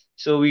 sir.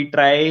 So we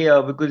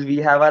try because we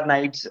have our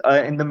nights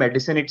in the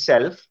medicine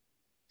itself.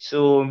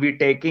 So we're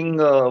taking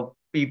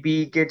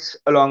PPE kits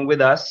along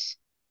with us,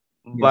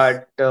 Yes.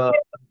 but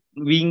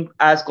being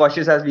as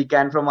cautious as we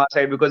can from our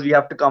side because we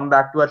have to come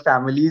back to our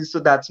families. So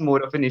that's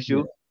more of an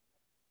issue.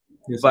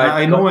 Yes, But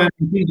I know, and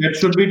I think that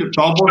should be the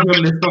top of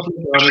your list of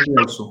priority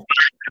also.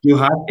 You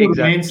have to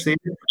remain exactly, safe,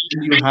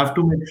 and you have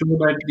to make sure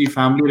that the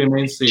family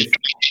remains safe.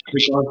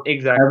 Because as a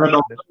exactly,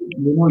 doctor,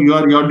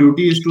 your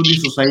duty is to the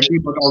society,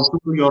 but also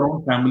to your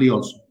own family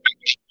also.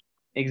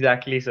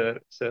 exactly, sir.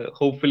 So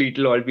hopefully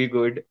it'll all be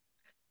good.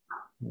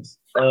 Yes.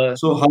 Uh,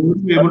 So how are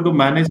you able to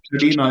manage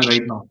study now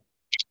right now?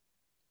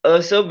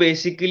 so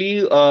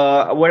basically,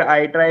 what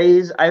I try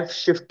is I've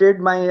shifted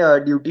my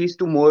duties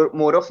to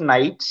more of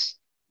nights,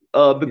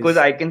 because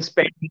Yes. I can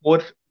spend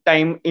more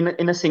time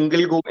in a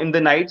single go in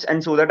the nights,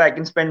 and so that I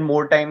can spend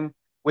more time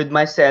with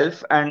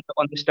myself and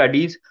on the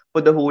studies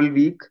for the whole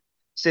week,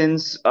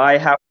 since I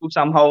have to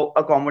somehow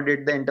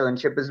accommodate the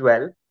internship as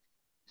well. Yeah.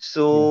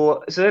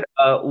 So, sir,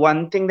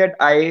 one thing that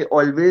I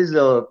always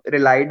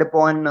relied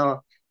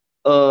upon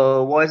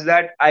was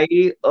that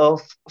I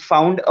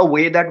found a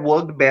way that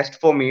worked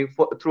best for me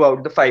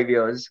throughout the 5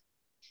 years.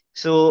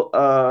 So,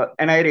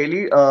 and I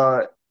really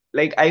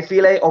like I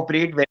feel I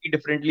operate very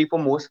differently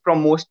from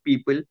most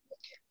people.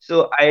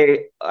 So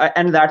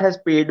and that has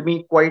paid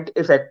me quite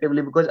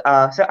effectively because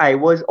so I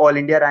was All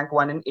India Rank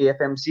 1 in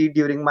AFMC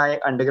during my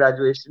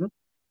undergraduation.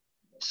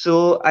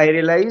 So I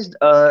realized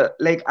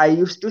like I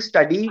used to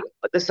study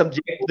the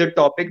subject, the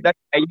topic that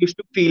I used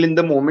to feel in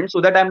the moment,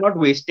 so that I'm not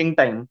wasting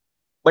time,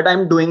 but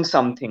I'm doing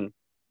something.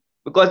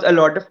 Because a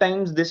lot of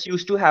times this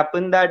used to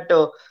happen that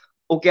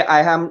okay,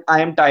 I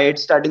am tired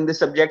studying the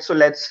subject, so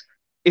let's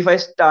if I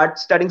start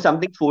studying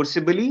something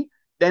forcibly,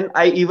 then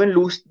I even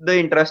lose the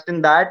interest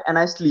in that and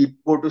I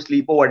go to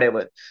sleep or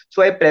whatever.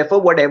 So I prefer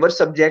whatever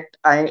subject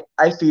I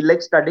feel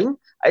like studying,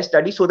 I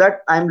study so that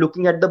I'm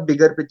looking at the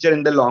bigger picture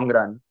in the long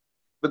run,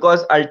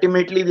 because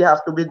ultimately we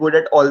have to be good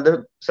at all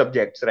the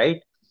subjects,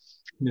 right?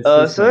 Yes,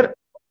 yes, Ravi.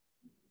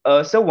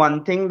 Sir, so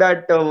one thing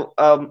that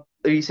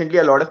recently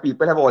a lot of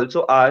people have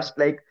also asked,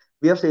 like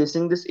we are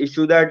facing this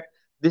issue that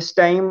this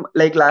time,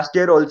 like last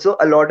year also,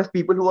 a lot of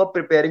people who are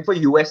preparing for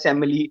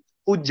USMLE,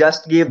 who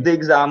just gave the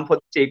exam for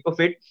the sake of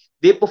it,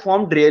 they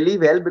performed really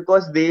well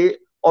because they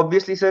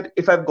obviously, sir,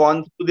 if I've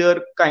gone through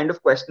their kind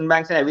of question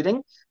banks and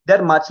everything,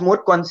 they're much more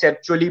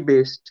conceptually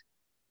based,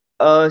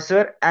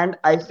 sir. And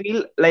I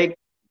feel like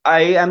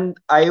I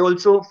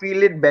also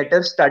feel it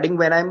better studying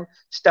when I'm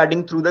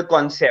studying through the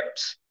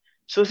concepts.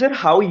 So, sir,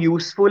 how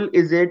useful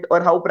is it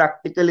or how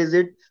practical is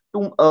it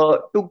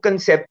to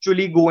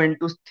conceptually go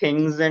into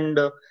things and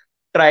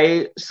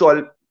try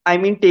solve? I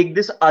mean, take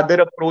this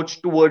other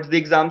approach towards the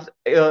exams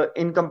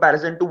in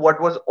comparison to what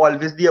was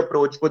always the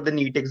approach for the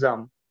NEET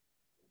exam.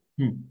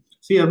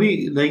 See,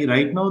 Abhi, like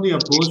right now, the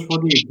approach for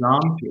the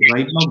exams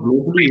right now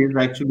globally is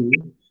actually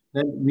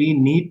that we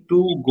need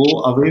to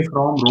go away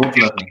from rote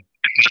learning.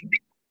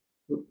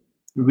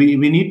 We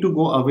need to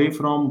go away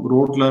from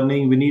rote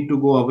learning. We need to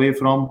go away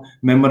from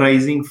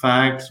memorizing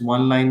facts,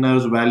 one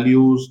liners,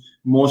 values,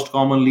 most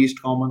common,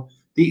 least common.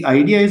 The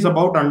idea is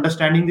about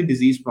understanding the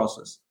disease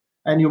process.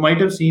 And you might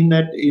have seen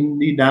that in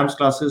the DAMS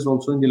classes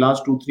also in the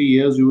last 2 3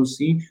 years, you will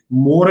see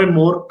more and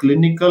more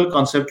clinical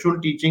conceptual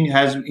teaching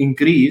has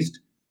increased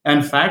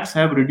and facts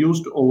have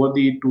reduced over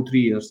the 2 3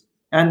 years.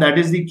 And that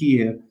is the key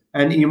here.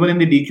 And even in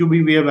the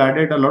DQB, we have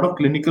added a lot of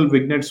clinical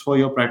vignettes for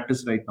your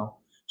practice right now.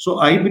 So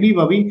I believe,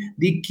 Avi,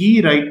 the key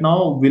right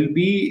now will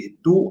be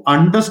to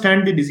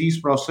understand the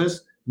disease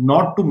process,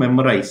 not to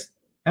memorize.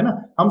 है ना,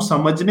 हम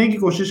समझने की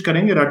कोशिश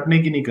करेंगे, रटने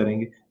की नहीं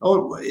करेंगे.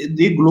 और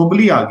ये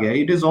ग्लोबली आ गया.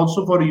 It is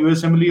also for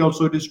USMLE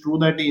also. It is true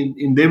that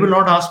in they will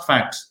not ask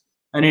facts,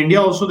 and India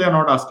also they are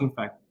not asking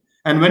fact.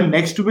 And when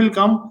next will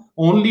come,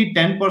 only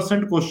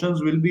 10%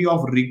 questions will be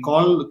of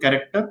recall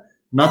character,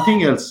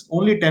 nothing else.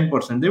 Only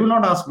 10%. They will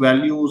not ask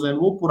values.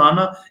 And wo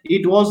purana,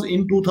 it was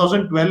in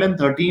 2012 and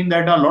 13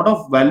 that a lot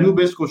of value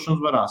based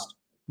questions were asked,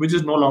 which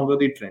is no longer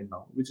the trend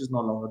now. Which is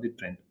no longer the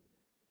trend.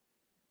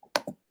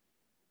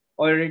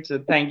 All right,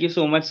 sir. Thank you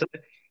so much, sir.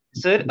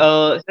 Sir,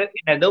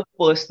 another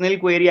personal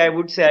query I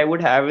would say I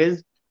would have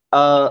is,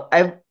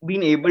 I've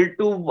been able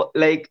to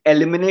like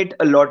eliminate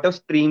a lot of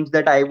streams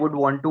that I would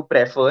want to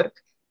prefer,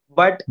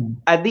 but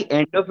at the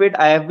end of it,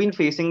 I have been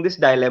facing this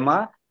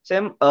dilemma. So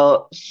I'm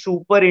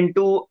super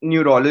into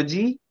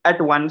neurology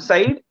at one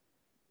side,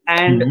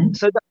 and Mhm.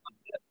 so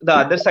the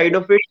other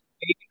side of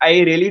it, I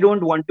really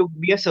don't want to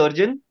be a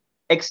surgeon,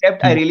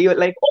 except I Hmm. really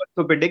like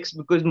orthopedics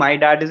because my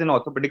dad is an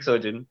orthopedic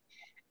surgeon.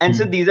 And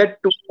so Hmm. these are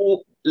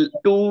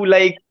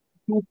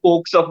two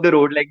forks of the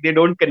road, like they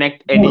don't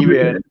connect No,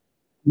 anywhere.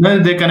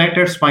 they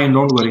connected spine.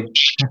 Don't worry.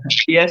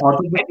 Yes.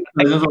 Orthopedic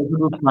surgeons also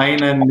do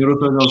spine and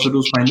neurosurgeons also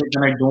do spine. They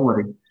connect. Don't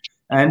worry.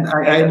 And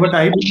but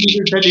I believe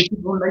is that if you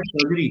don't like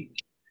surgery,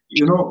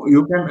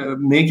 you can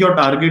make your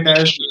target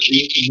as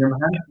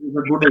NIMHANS is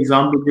a good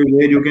example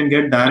where you can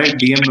get direct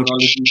DM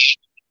neurology.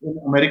 In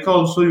America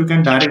also, you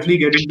can directly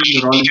get into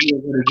neurology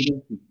as a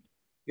residency.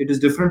 It is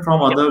different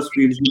from other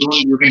fields.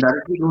 You can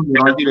directly do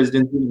neurology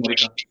residency in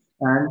America,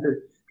 and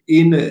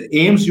in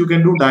AIMS you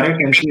can do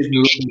direct NCH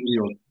neurosurgery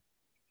also,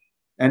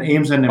 and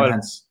AIMS and All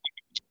NIMHANS.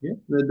 Yeah,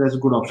 there's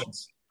good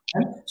options.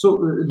 And so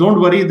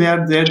don't worry, they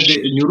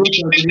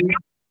neurosurgery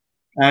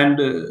and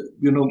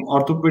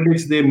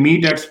orthopedics, they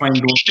meet at spine.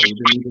 Don't worry,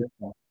 they meet at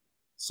spine.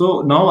 So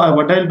now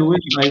what I'll do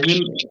is I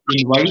will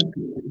invite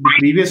the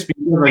previous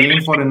speakers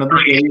again for another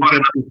query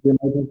that if they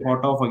might have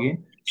thought of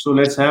again. So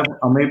let's have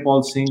Amey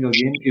Paul Singh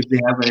again if he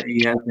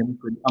has any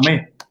query. Amey,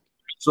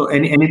 so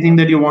anything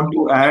that you want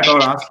to add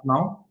or ask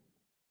now?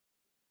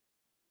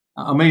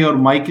 Amey, your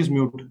mic is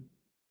mute.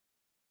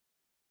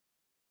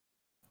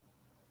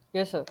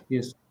 Yes, sir.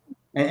 Yes.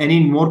 Any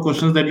more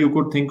questions that you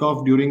could think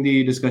of during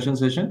the discussion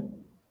session?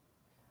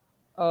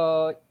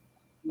 Uh,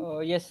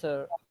 yes,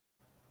 sir.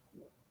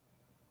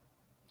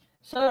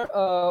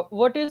 Sir,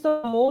 what is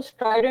the most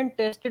tried and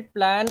tested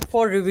plan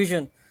for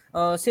revision?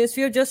 Since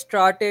we have just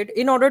started,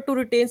 in order to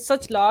retain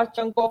such large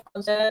chunk of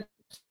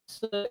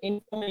concepts,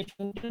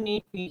 information, we will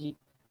need PG.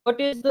 What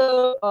is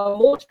the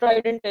most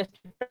tried and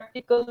tested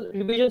practical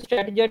revision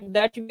strategy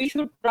that we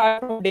should try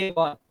from day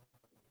one?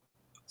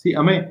 See,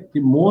 Amey, the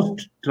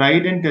most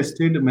tried and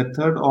tested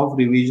method of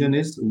revision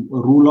is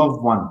rule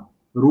of one.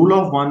 Rule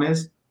of one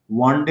is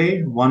 1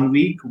 day, 1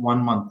 week,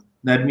 1 month.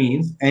 That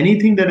means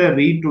anything that I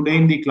read today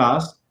in the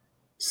class,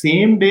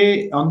 same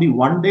day on the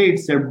one day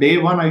itself, day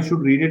one, I should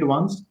read it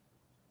once.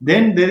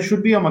 Then there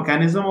should be a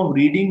mechanism of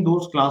reading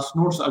those class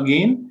notes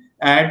again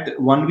at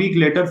 1 week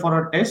later for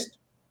a test.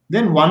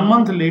 Then 1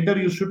 month later,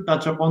 you should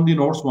touch upon the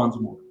notes once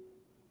more.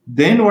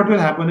 Then what will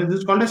happen is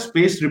it's called a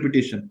spaced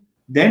repetition.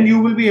 Then you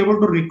will be able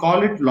to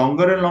recall it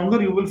longer and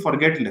longer, you will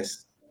forget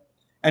less.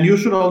 And you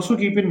should also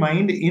keep in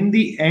mind, in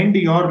the end,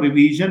 your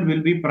revision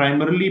will be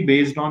primarily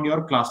based on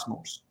your class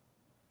notes.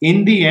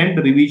 In the end,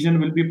 revision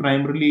will be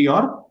primarily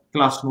your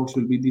class notes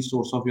will be the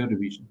source of your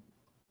revision.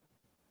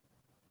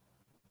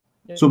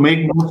 Yes. So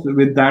make notes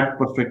with that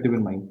perspective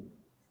in mind.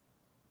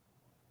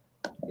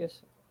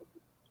 Yes.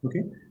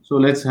 Okay. So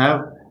let's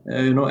have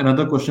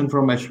another question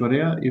from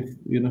Aishwarya.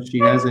 If she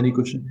has any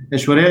question,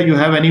 Aishwarya, you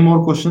have any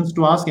more questions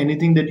to ask?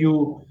 Anything that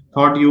you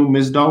thought you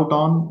missed out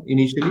on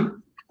initially?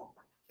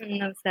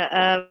 No,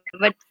 sir.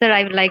 But sir,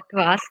 I would like to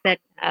ask that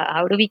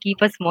how do we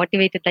keep us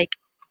motivated? Like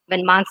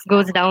when marks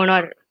goes down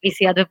or we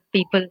see other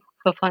people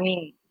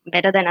performing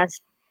better than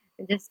us,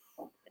 just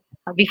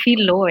we feel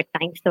low at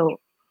times. So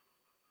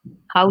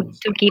how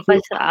to keep So,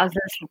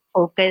 ourselves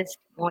focused,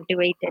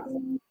 motivated?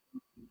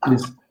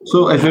 yes.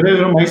 So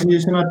Aishwarya, my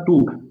suggestion are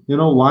two.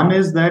 One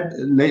is that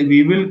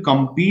we will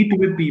compete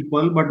with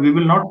people, but we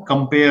will not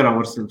compare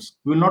ourselves.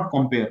 We will not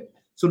compare.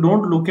 So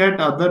don't look at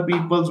other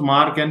people's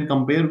mark and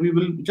compare. We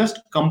will just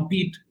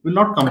compete. We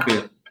will not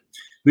compare.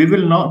 We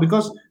will not,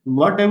 because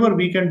whatever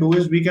we can do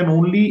is we can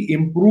only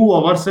improve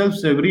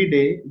ourselves every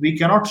day. We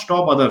cannot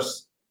stop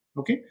others.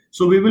 Okay.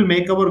 So we will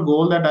make our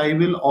goal that I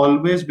will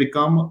always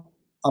become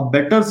a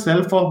better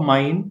self of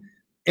mine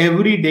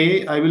every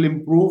day. I will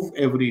improve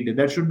every day.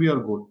 That should be our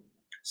goal.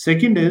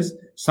 Second is,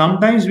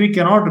 sometimes we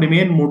cannot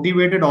remain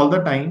motivated all the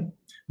time,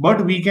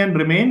 but we can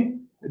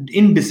remain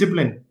in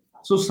discipline.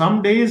 So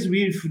some days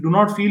we do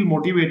not feel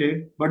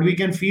motivated, but we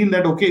can feel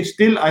that okay,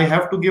 still I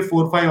have to give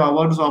 4 5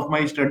 hours of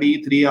my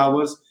study, 3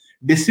 hours.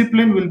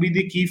 Discipline will be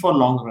the key for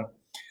long run.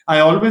 I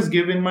always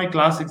give in my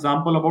class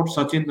example about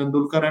Sachin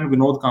Tendulkar and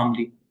Vinod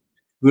Kamli.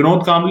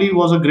 Vinod Kamli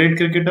was a great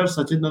cricketer.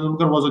 Sachin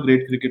Tendulkar was a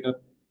great cricketer.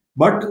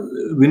 But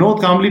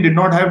Vinod Kamli did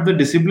not have the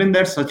discipline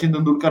that Sachin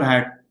Tendulkar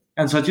had.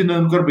 And Sachin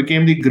Tendulkar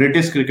became the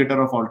greatest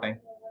cricketer of all time.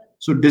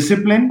 So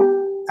discipline,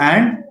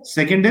 and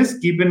second is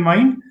keep in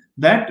mind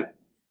that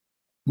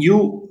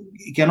you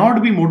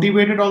cannot be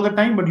motivated all the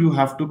time, but you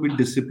have to be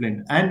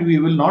disciplined. And we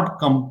will not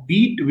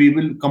compete. We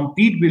will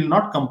compete. We will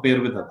not compare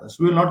with others.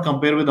 We will not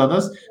compare with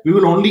others. We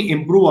will only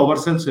improve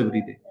ourselves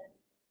every day.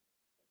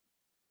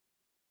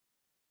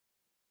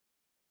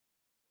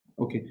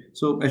 Okay.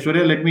 So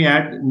Aishwarya, let me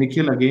add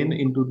Nikhil again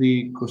into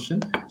the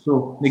question.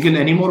 So Nikhil,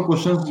 any more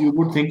questions you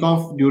would think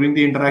of during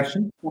the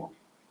interaction?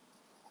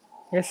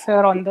 Yes,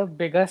 sir. On the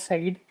bigger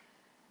side,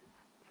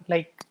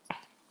 like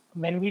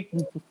when we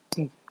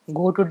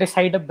go to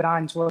decide a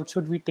branch, what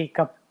should we take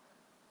up?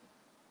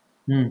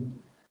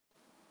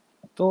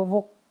 तो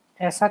वो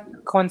ऐसा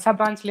कौन सा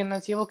branch लेना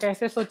चाहिए, वो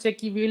कैसे सोचे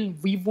कि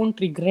वी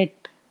वोंट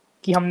रिग्रेट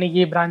कि हमने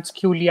ये ब्रांच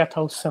क्यों लिया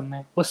था उस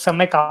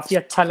समय काफी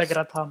अच्छा लग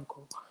रहा था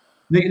हमको।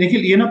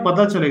 निखिल, ये ना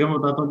पता चलेगा, मैं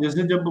बताता हूँ।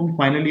 जैसे जब हम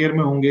फाइनल ईयर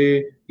में होंगे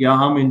या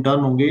हम इंटर्न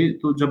होंगे,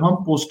 तो जब हम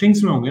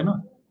पोस्टिंग्स में होंगे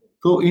ना,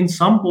 तो in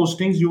some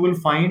postings you will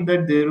find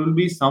that there will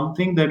be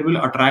something that will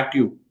attract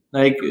you.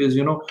 Like,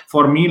 you know,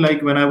 for me, like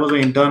when I was an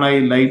intern, I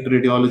liked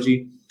radiology.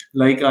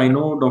 Like, I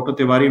know Dr.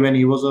 Tiwari, when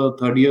he was a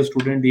third year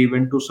student, he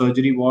went to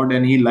surgery ward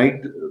and he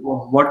liked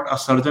what a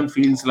surgeon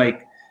feels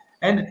like.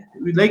 And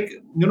like,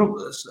 you know,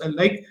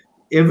 like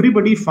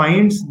everybody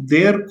finds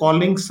their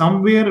calling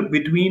somewhere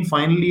between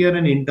final year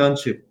and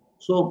internship.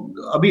 So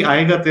अभी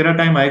आएगा तेरा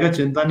time आएगा,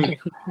 चिंता नहीं,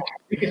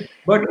 ठीक है.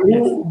 But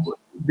वो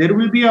there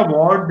will be a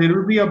ward, there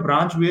will be a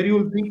branch where you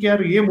will think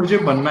यार ये मुझे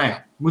बनना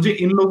है, मुझे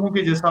इन लोगों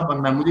के जैसा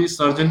बनना है, मुझे इस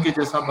सर्जन के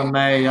जैसा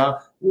बनना है, या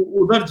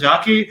उधर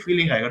जाके एक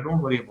फीलिंग आएगा.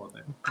 Don't worry about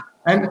that.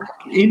 And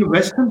in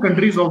Western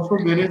countries also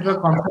there is a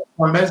concept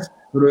called as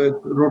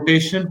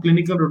rotation,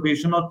 clinical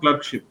rotation or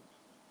clerkship.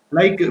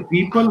 Like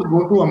people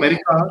go to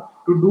America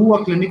to do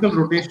a clinical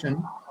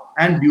rotation,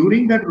 and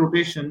during that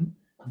rotation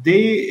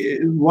they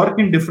work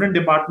in different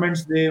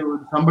departments.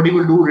 Somebody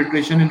will do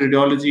rotation in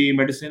radiology,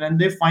 medicine, and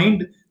they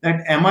find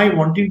that am I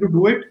wanting to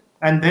do it,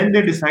 and then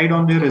they decide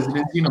on their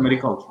residency in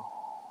America also.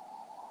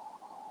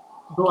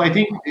 So I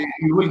think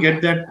you will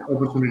get that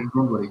opportunity.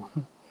 Don't worry.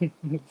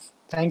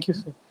 Thank you,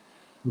 sir.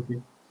 Okay.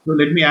 So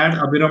let me add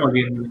Abhiram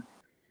again.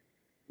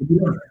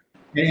 Abhiram,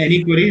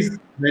 any queries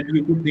that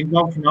you could think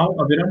of now,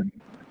 Abhiram?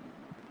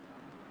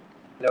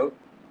 Hello.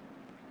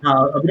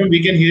 Abhiram,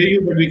 we can hear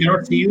you, but we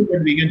cannot see you,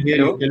 but we can hear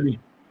Hello? you. Tell me.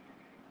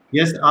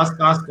 Yes, ask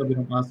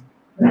Abhiram, ask.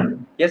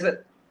 Yes,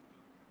 sir.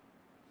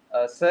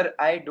 Sir,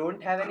 I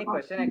don't have any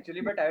question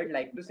actually, but I would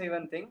like to say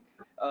one thing.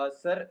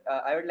 Sir,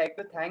 I would like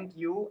to thank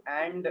you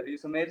and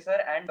Sumer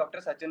sir and Dr.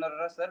 Sachin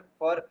Arora sir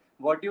for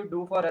what you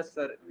do for us,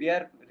 sir. We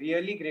are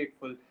really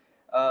grateful.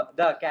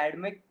 The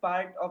academic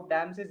part of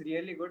DAMS is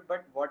really good,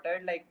 but what I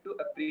would like to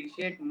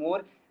appreciate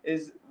more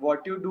is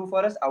what you do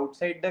for us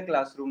outside the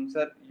classroom,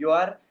 sir. You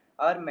are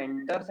our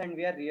mentors, and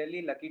we are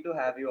really lucky to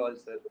have you all,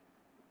 sir.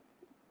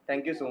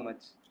 Thank you so much.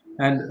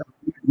 And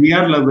we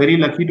are very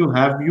lucky to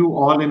have you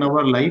all in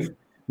our life,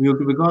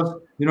 because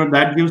you know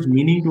that gives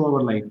meaning to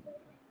our life.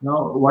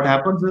 Now, what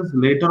happens is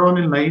later on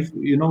in life,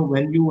 you know,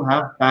 when you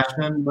have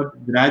passion, but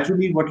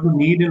gradually what you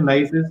need in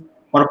life is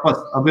purpose.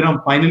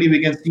 Abhiram, finally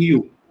we can see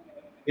you.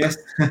 Yes,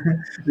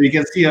 we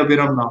can see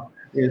Abhiram now.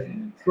 Yes.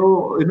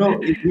 So, you know,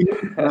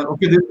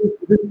 okay, this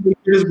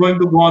picture is going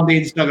to go on the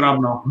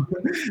Instagram now.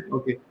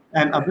 Okay.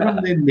 And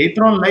Abhiram, then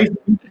later on life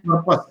needs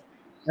purpose.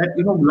 That,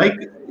 you know, like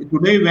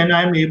today when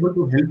I am able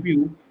to help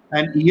you,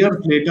 and years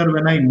later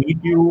when I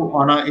meet you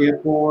on a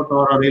airport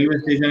or a railway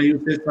station,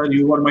 you say, sir,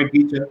 you are my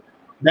teacher.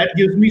 That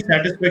gives me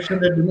satisfaction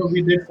that, you know,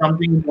 we did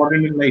something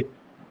important in life.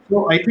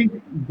 So I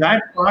think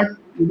that part,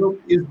 you know,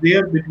 is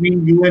there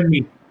between you and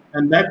me,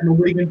 and that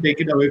nobody can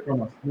take it away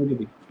from us.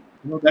 Nobody.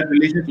 You know, that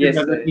relationship Yes,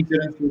 as a sir.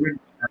 teacher and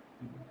student.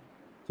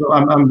 So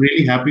I'm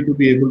really happy to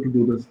be able to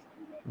do this.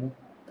 You know.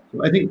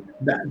 So I think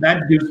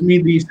that gives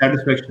me the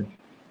satisfaction.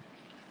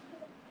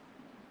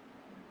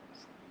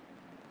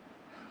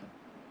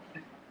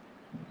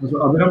 So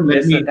Abhiram,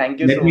 Yes, sir. Thank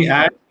you let so me much.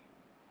 add.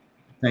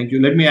 Thank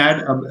you. Let me add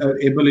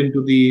Abel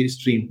into the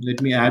stream.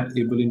 Let me add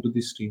Abel into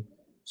the stream.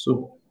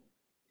 So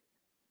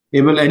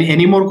Abel,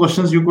 any more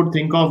questions you could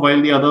think of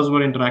while the others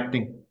were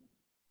interacting?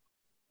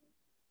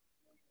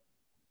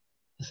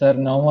 Sir,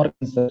 no more,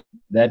 sir.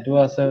 That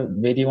was a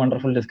very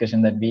wonderful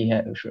discussion that we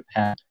should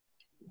have.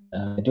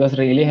 It was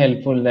really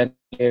helpful that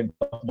we had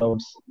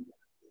doubts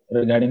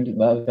regarding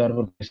our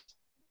progress.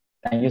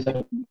 Thank you,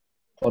 sir,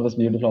 for this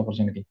beautiful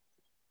opportunity.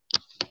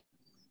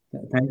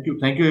 Thank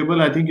you,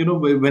 Abel. I think, you know,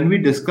 when we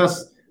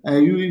discuss,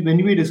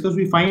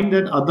 we find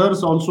that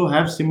others also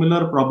have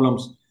similar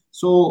problems.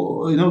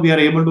 So, you know, we are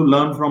able to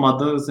learn from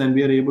others, and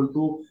we are able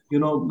to, you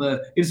know,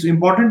 it's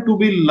important to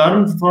be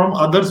learn from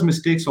others'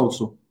 mistakes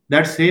also.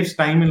 That saves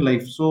time in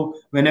life. So,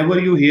 whenever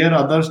you hear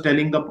others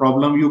telling the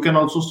problem, you can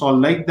also solve.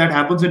 Like that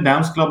happens in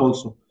Dance Club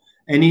also.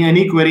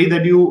 Any query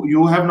that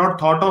you have not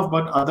thought of,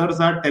 but others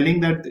are telling,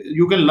 that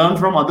you can learn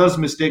from others'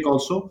 mistake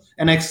also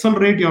and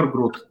accelerate your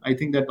growth. I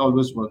think that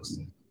always works.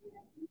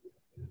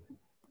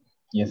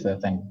 Yes, sir.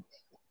 Thank you.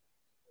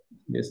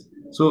 Yes.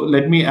 So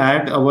let me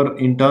add our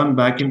intern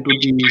back into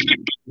the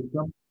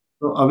system.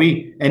 So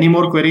Avi, any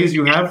more queries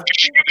you have?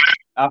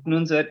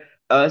 Afternoon, sir.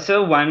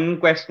 Sir, one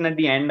question at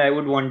the end I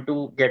would want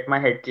to get my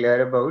head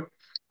clear about.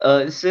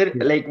 Sir, Yes.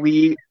 like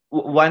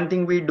one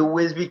thing we do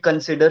is we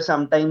consider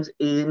sometimes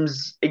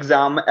AIMS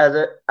exam as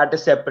a at a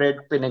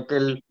separate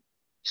pinnacle.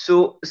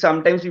 So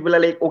sometimes people are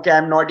like, okay,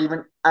 I'm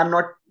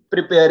not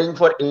preparing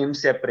for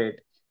AIMS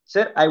separate.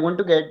 Sir, I want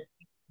to get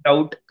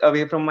doubt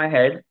away from my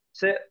head.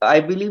 Sir, I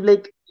believe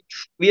like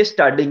we are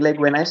studying, like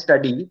when I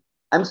study,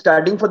 I'm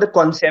studying for the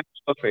concept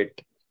of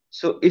it.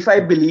 So if I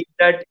believe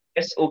that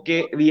yes,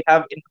 okay, we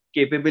have enough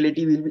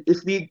capability,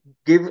 if we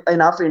give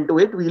enough into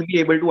it, we'll be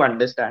able to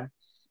understand.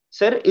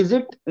 Sir, is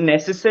it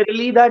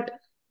necessarily that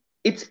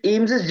its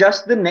aims is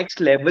just the next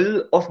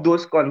level of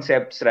those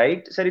concepts,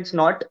 right? Sir, it's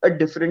not a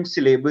different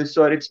syllabus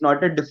or it's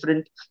not a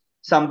different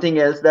something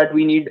else that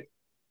we need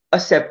a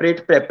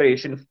separate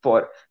preparation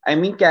for. I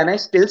mean, can I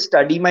still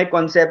study my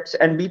concepts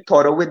and be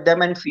thorough with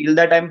them and feel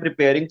that I'm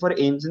preparing for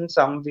aims in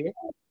some way?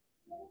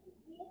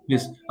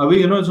 Yes.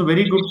 Avi, it's a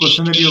very good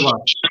question that you have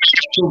asked.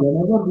 So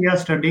whenever we are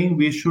studying,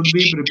 we should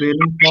be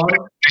preparing for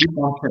the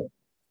concept.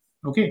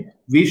 Okay.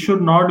 We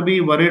should not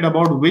be worried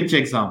about which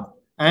exam,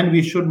 and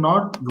we should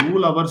not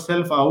rule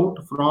ourselves out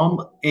from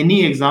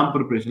any exam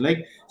preparation.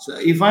 Like, so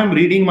if I'm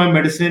reading my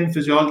medicine,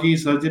 physiology,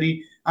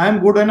 surgery, I am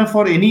good enough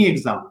for any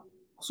exam.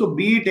 So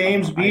be it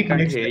AIMS, be I it can't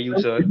next hear you,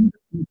 exam.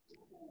 sir.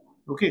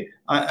 Okay.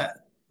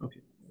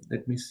 Okay.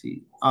 Let me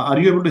see. Are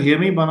you able to hear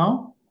me by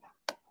now?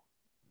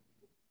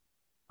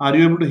 Are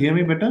you able to hear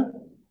me better?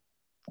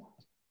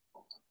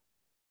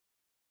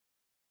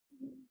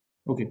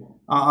 Okay.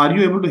 Are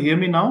you able to hear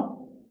me now?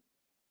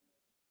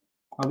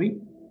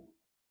 Avi?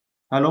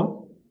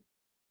 Hello?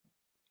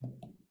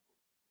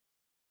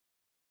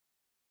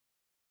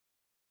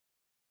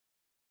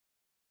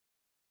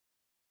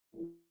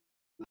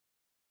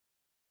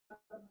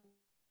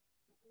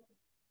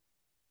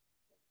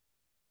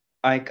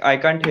 I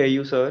can't hear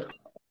you, sir.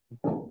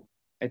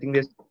 I think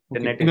there's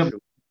Okay. internet issue.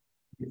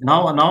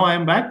 Now I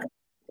am back.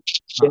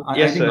 I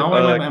Yes, think sir. now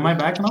am I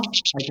back now?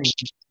 I think.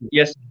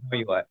 Yes, now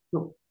you are.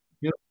 So,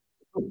 you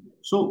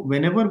so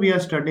whenever we are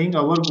studying,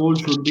 our goal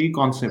should be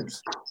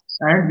concepts,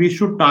 and we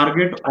should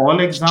target all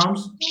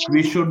exams.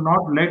 We should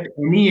not let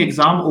any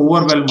exam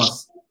overwhelm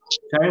us.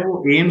 चाहे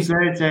वो AIIMS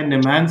है चाहे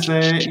निमांस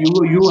है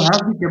you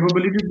have the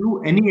capability to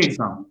do any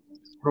exam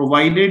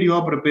provided you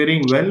are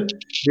preparing well.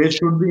 There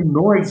should be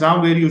no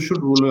exam where you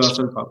should rule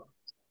yourself out.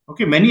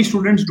 Okay, many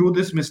students do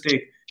this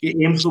mistake कि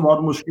एम्स तो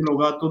बहुत मुश्किल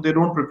होगा तो they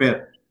don't prepare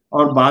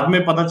और बाद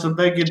में पता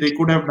चलता है कि they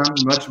could have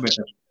done much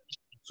better.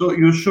 So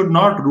you should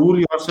not rule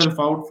yourself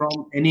out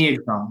from any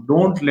exam.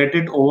 Don't let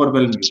it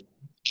overwhelm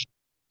you.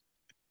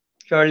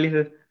 Surely,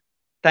 sir.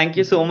 Thank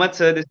you so much,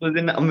 sir. This was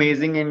an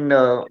amazing and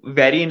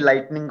very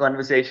enlightening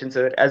conversation,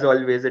 sir. As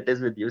always, it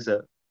is with you,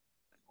 sir.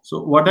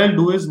 So what I'll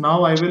do is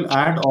now I will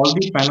add all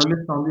the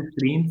panelists on the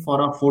screen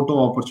for a photo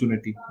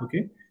opportunity.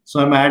 Okay. So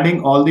I'm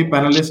adding all the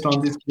panelists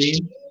on the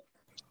screen.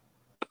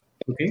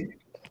 Okay.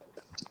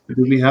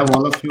 Do we have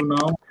all of you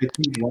now? I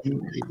think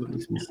one people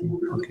is missing.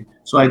 Okay.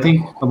 So I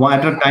think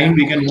at a time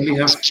we can only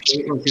have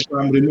four. Okay. So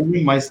I'm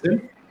removing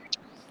myself.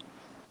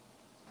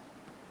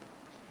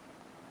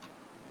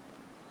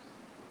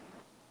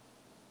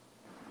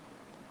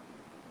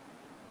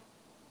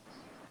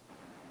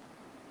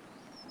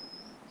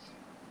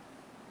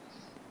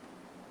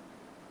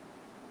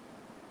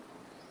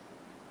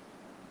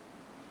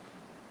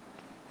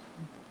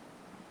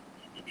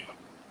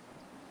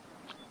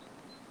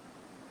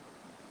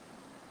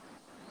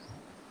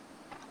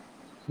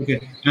 Okay,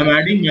 I'm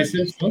adding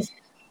myself first,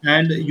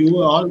 and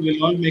you all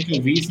will all make a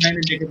V sign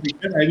and take a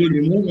picture. I will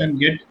remove and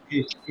get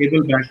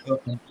able back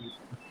up.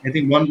 I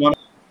think one.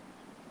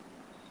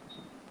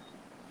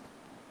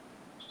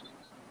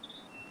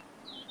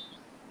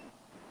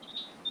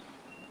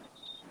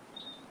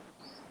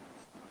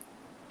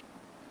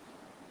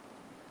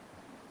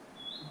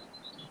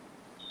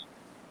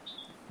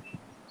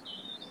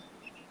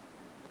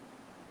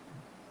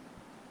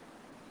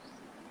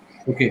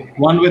 Okay,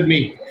 one with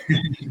me.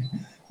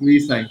 V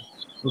sign.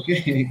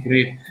 Okay,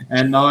 great.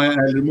 And now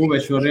I'll remove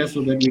Aishwarya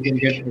so that we can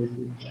get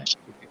everything back.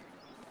 Okay.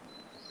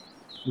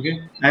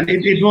 Okay, and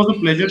it was a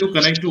pleasure to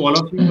connect to all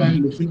of you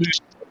and listen to your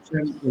thoughts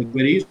and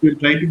queries. We'll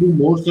try to do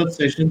more such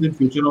sessions in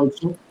future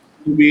also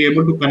to be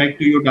able to connect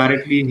to you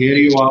directly, hear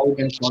you out,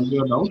 and solve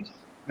your doubts.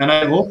 And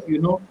I hope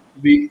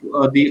we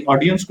the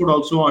audience could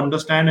also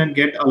understand and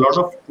get a lot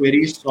of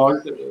queries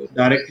solved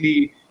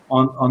directly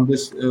on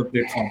this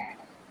platform.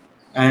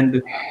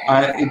 And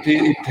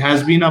it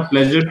has been a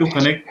pleasure to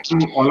connect to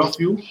all of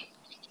you,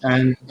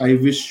 and I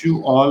wish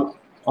you all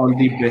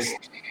the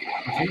best.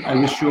 Okay, I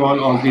wish you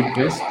all the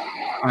best.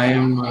 I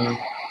am.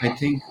 I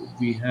think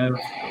we have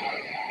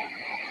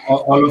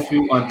all of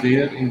you are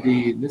there in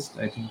the list.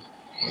 I think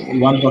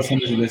one person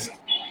is list.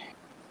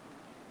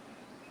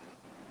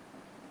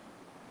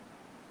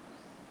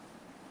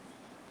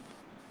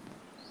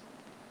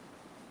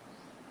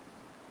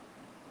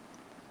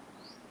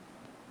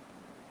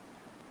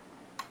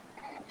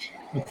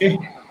 Okay,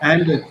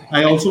 and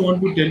I also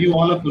want to tell you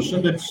all a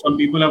question that some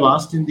people have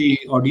asked in the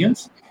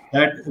audience.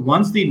 That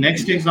once the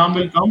next exam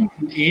will come,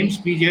 AIMS,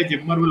 PGI,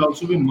 JIPMER will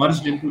also be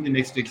merged into the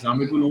next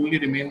exam. It will only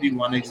remain the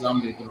one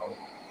exam later on.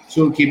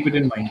 So keep it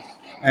in mind.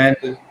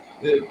 And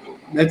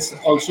let's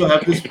also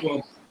have this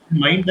in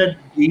mind that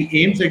the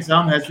AIMS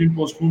exam has been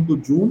postponed to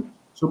June.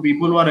 So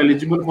people who are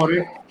eligible for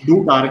it,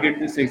 do target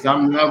this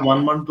exam. You have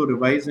 1 month to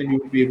revise and you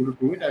will be able to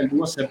do it. I'll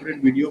do a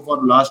separate video for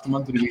last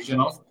month revision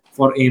of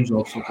for AIMS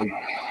also for you.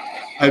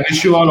 I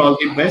wish you all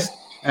the best,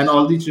 and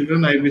all the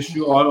children. I wish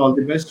you all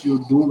the best.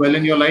 You do well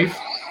in your life,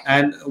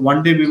 and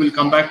one day we will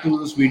come back to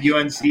this video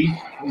and see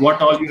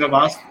what all you have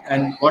asked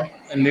and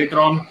later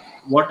on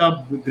what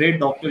a great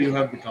doctor you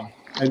have become.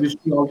 I wish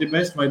you all the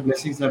best. My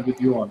blessings are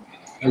with you all.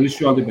 I wish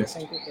you all the best.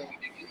 Thank you, sir.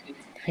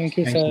 Thank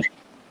you, Thank sir. you.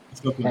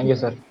 It's my Thank pleasure. you,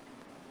 sir.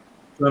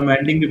 So I'm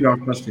ending the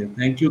broadcast here.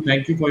 Thank you.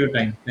 Thank you for your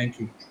time. Thank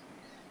you.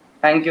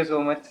 Thank you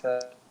so much, sir.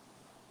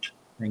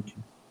 Thank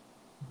you.